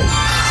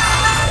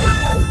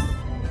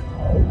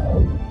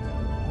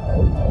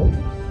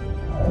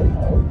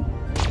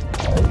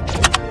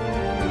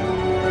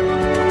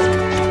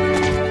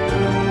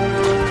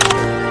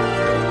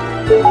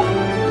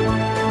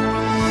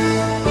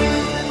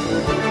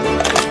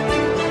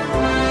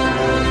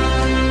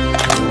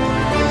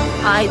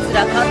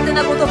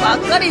ことばっ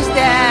かりし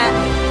て。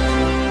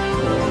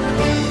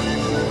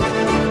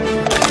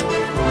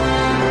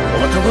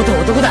男と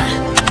男だ。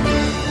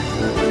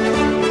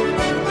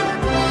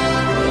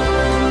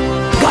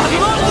ガビ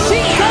モン進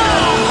化。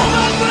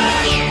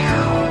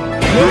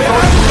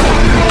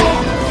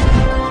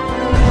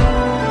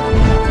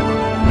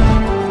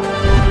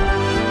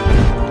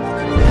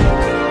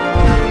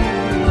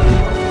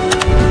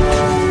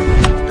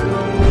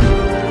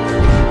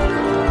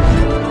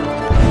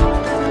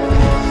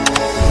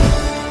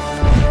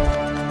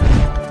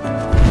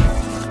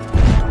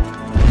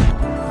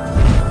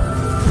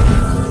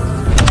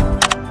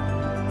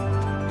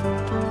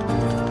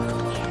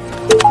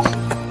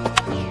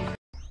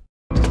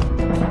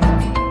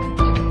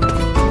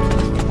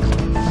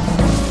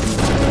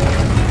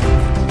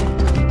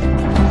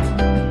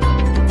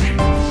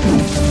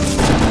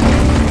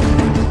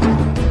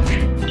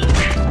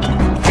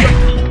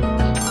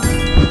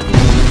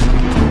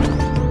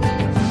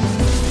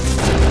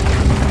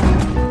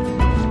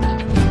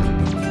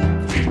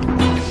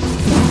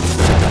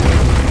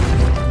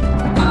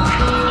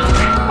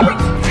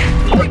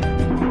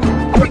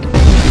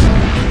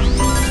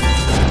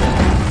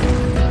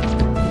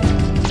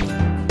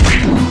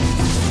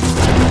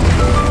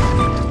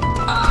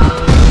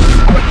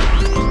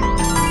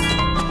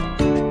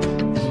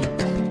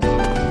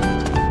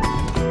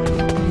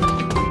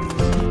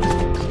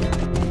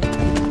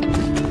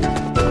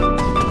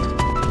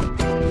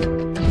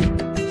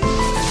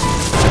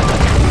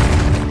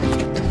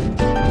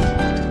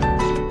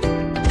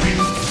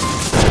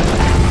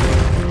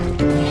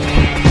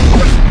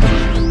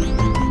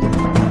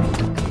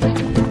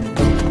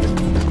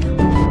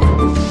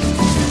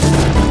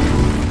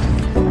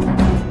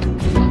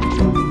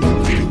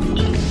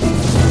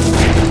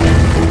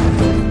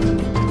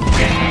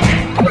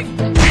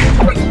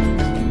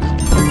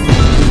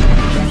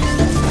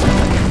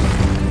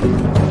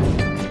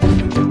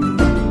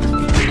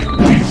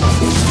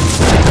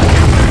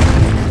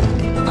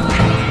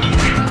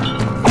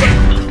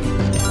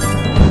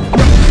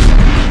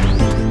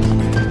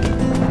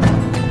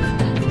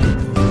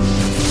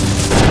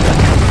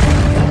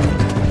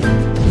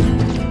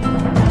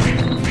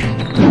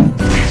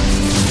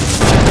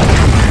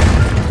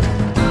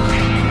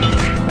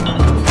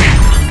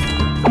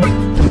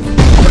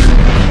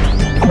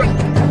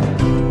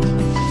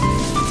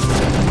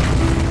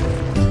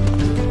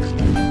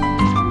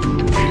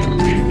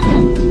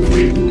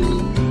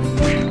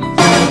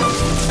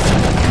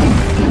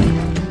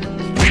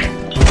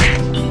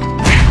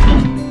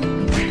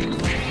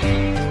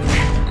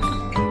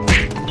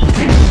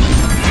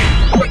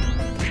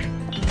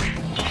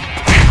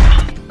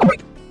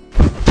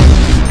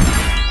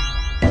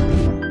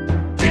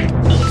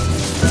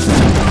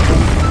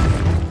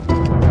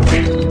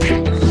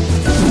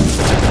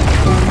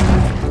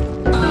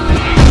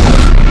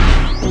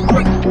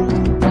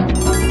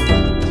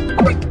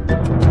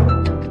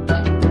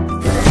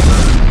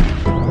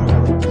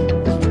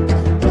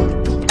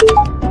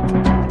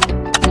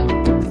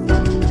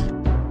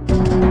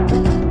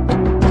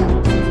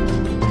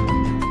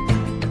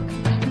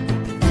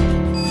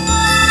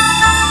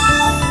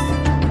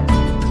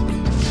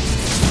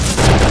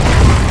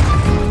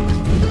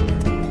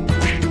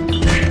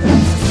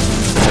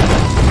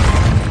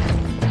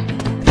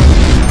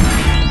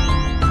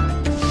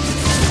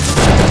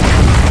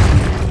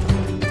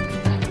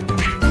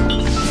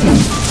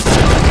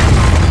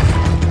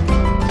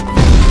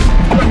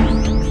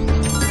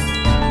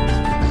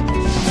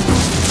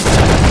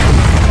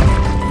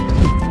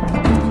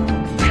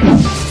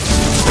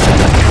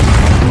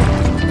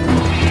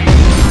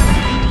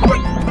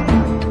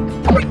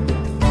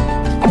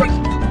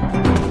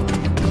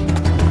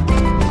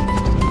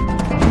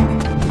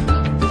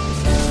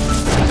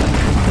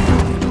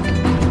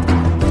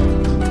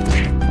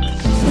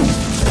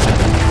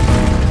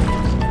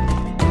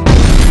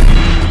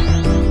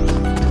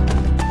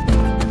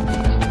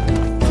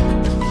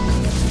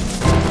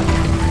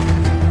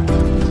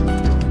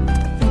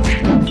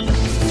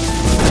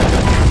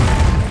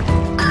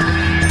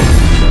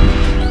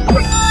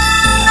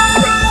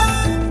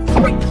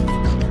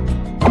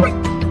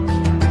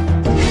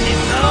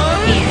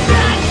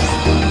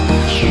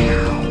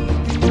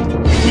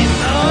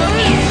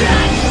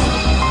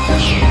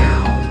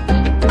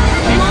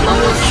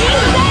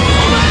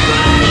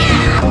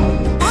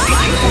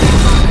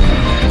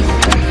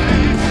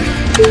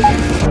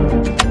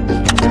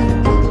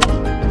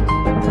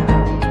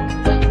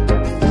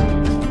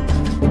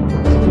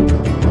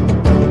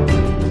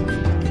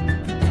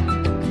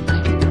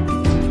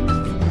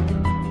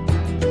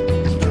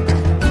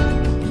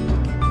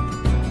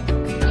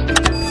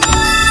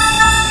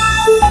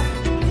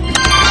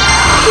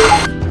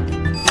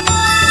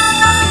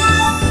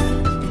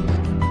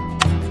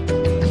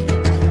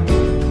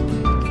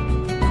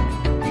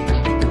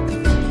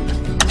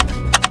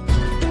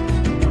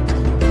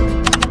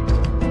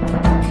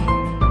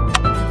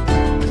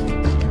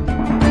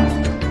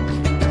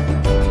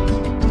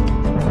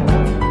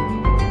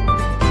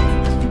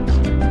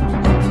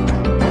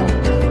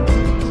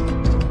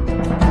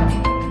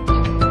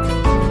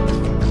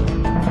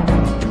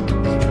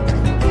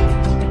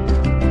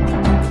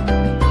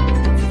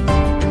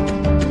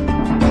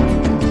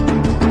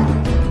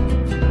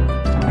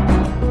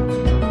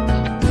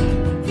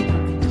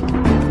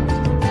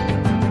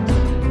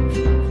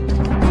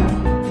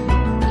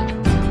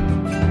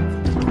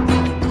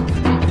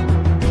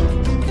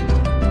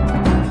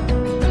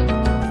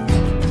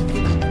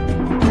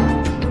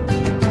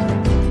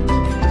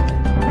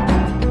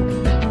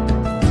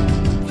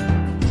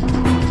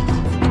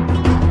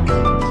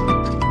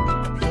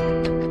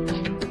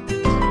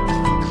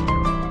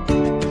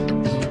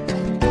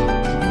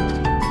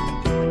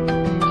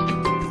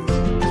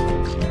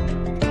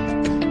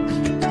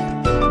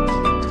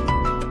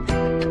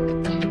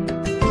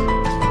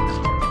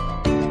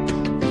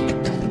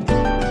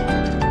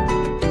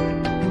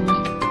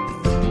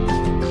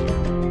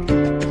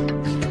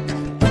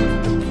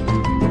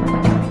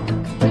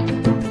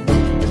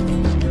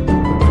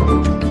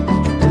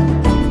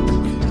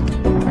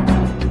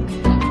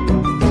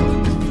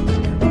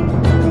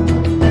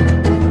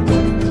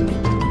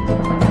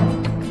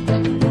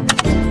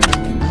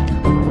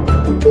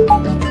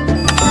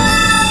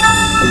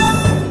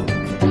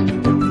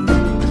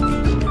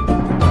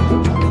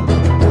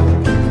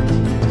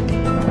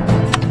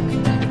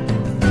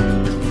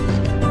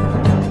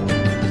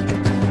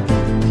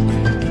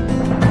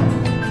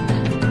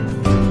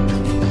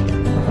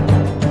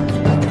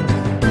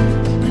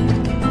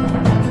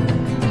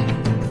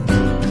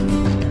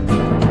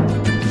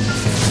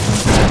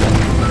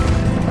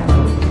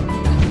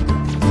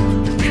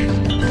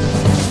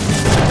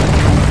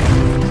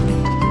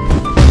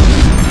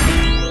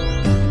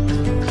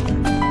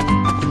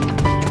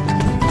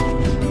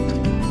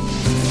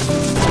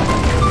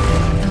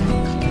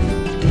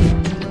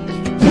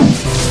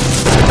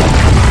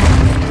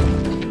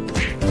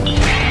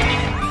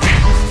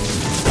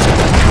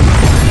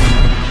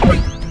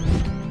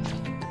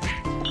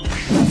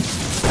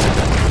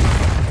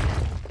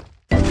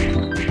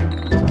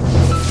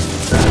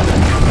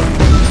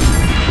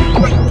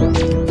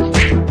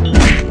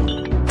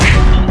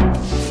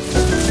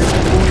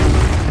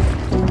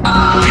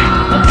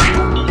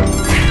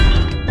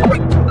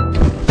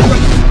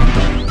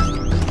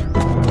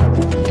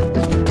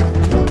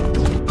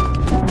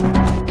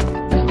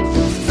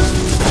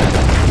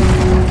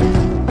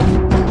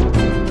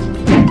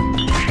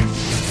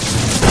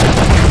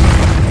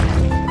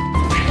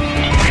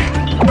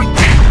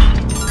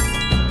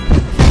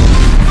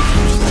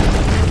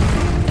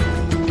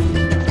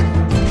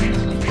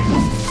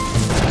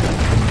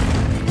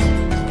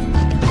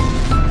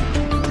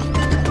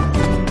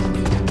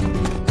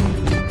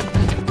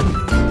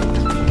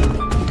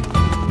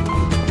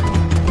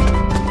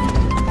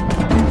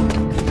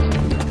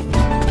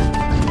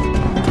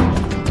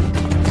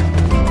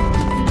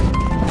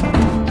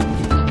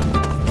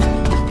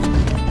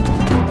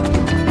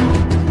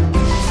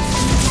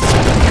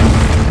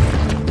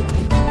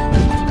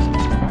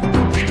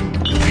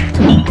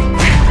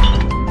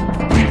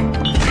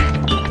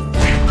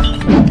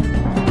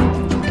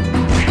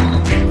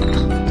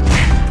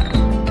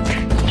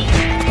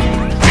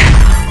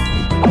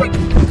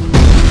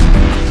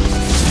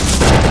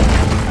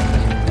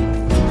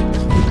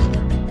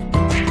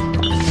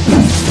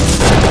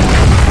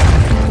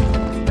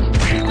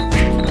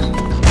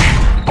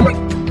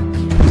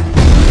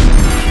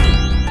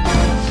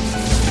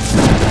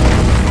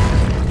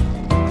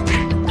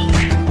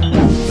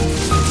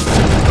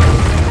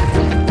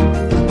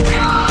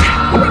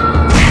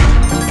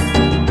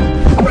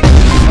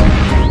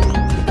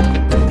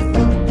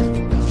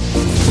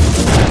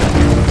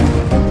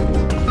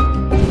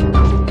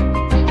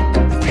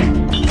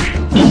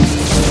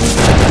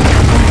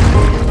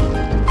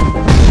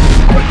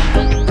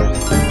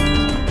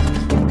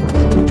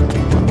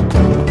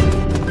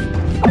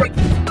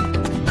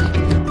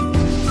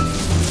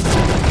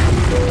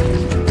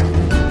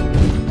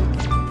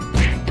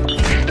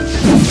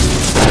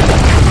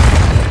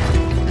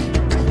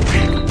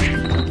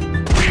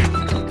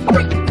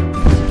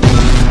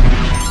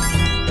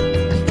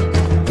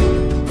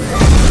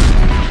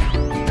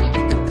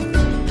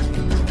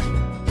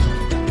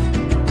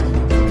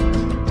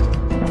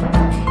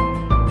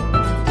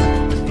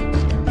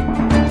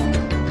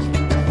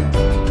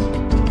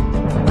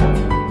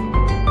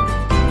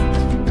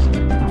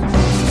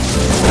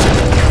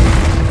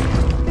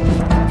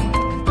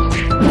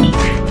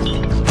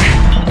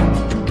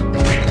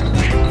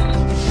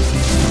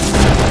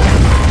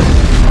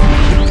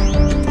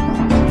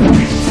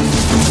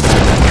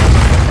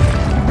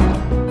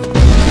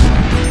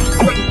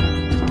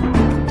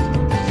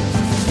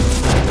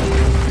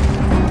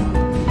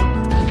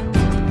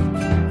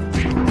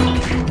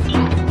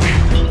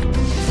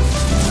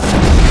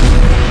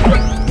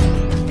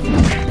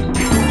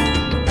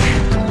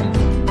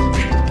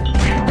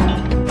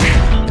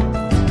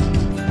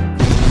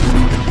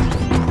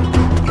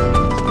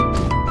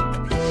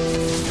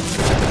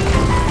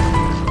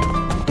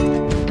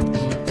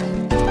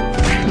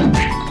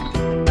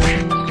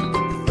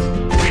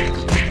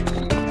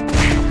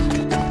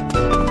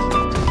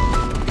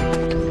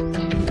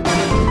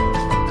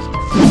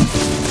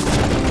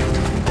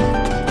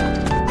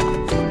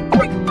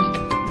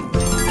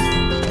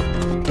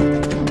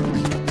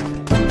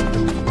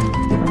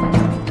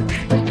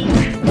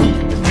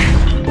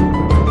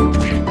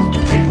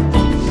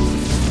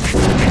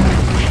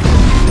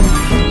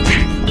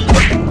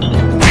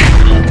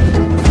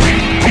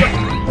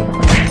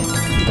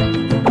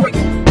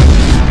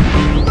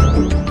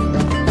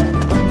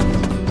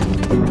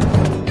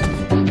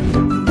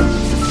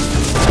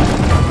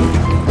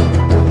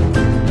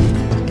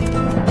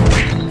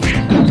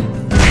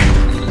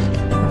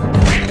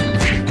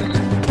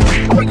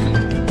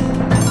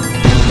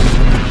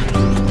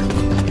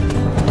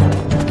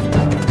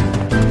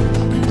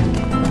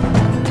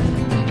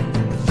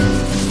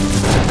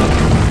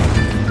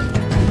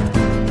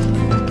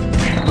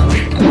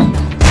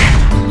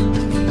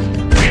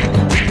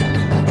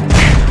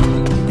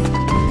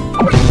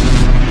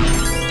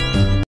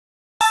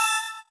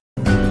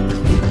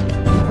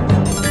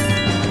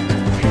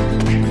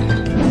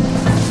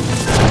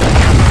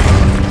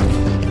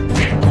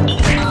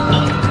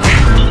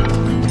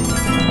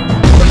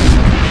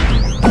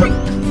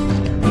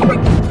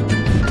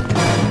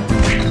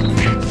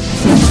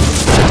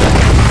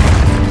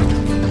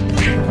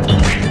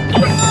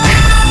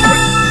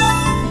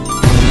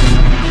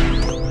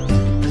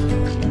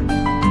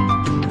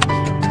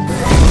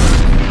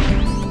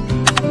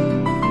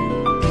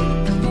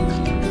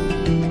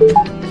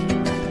ー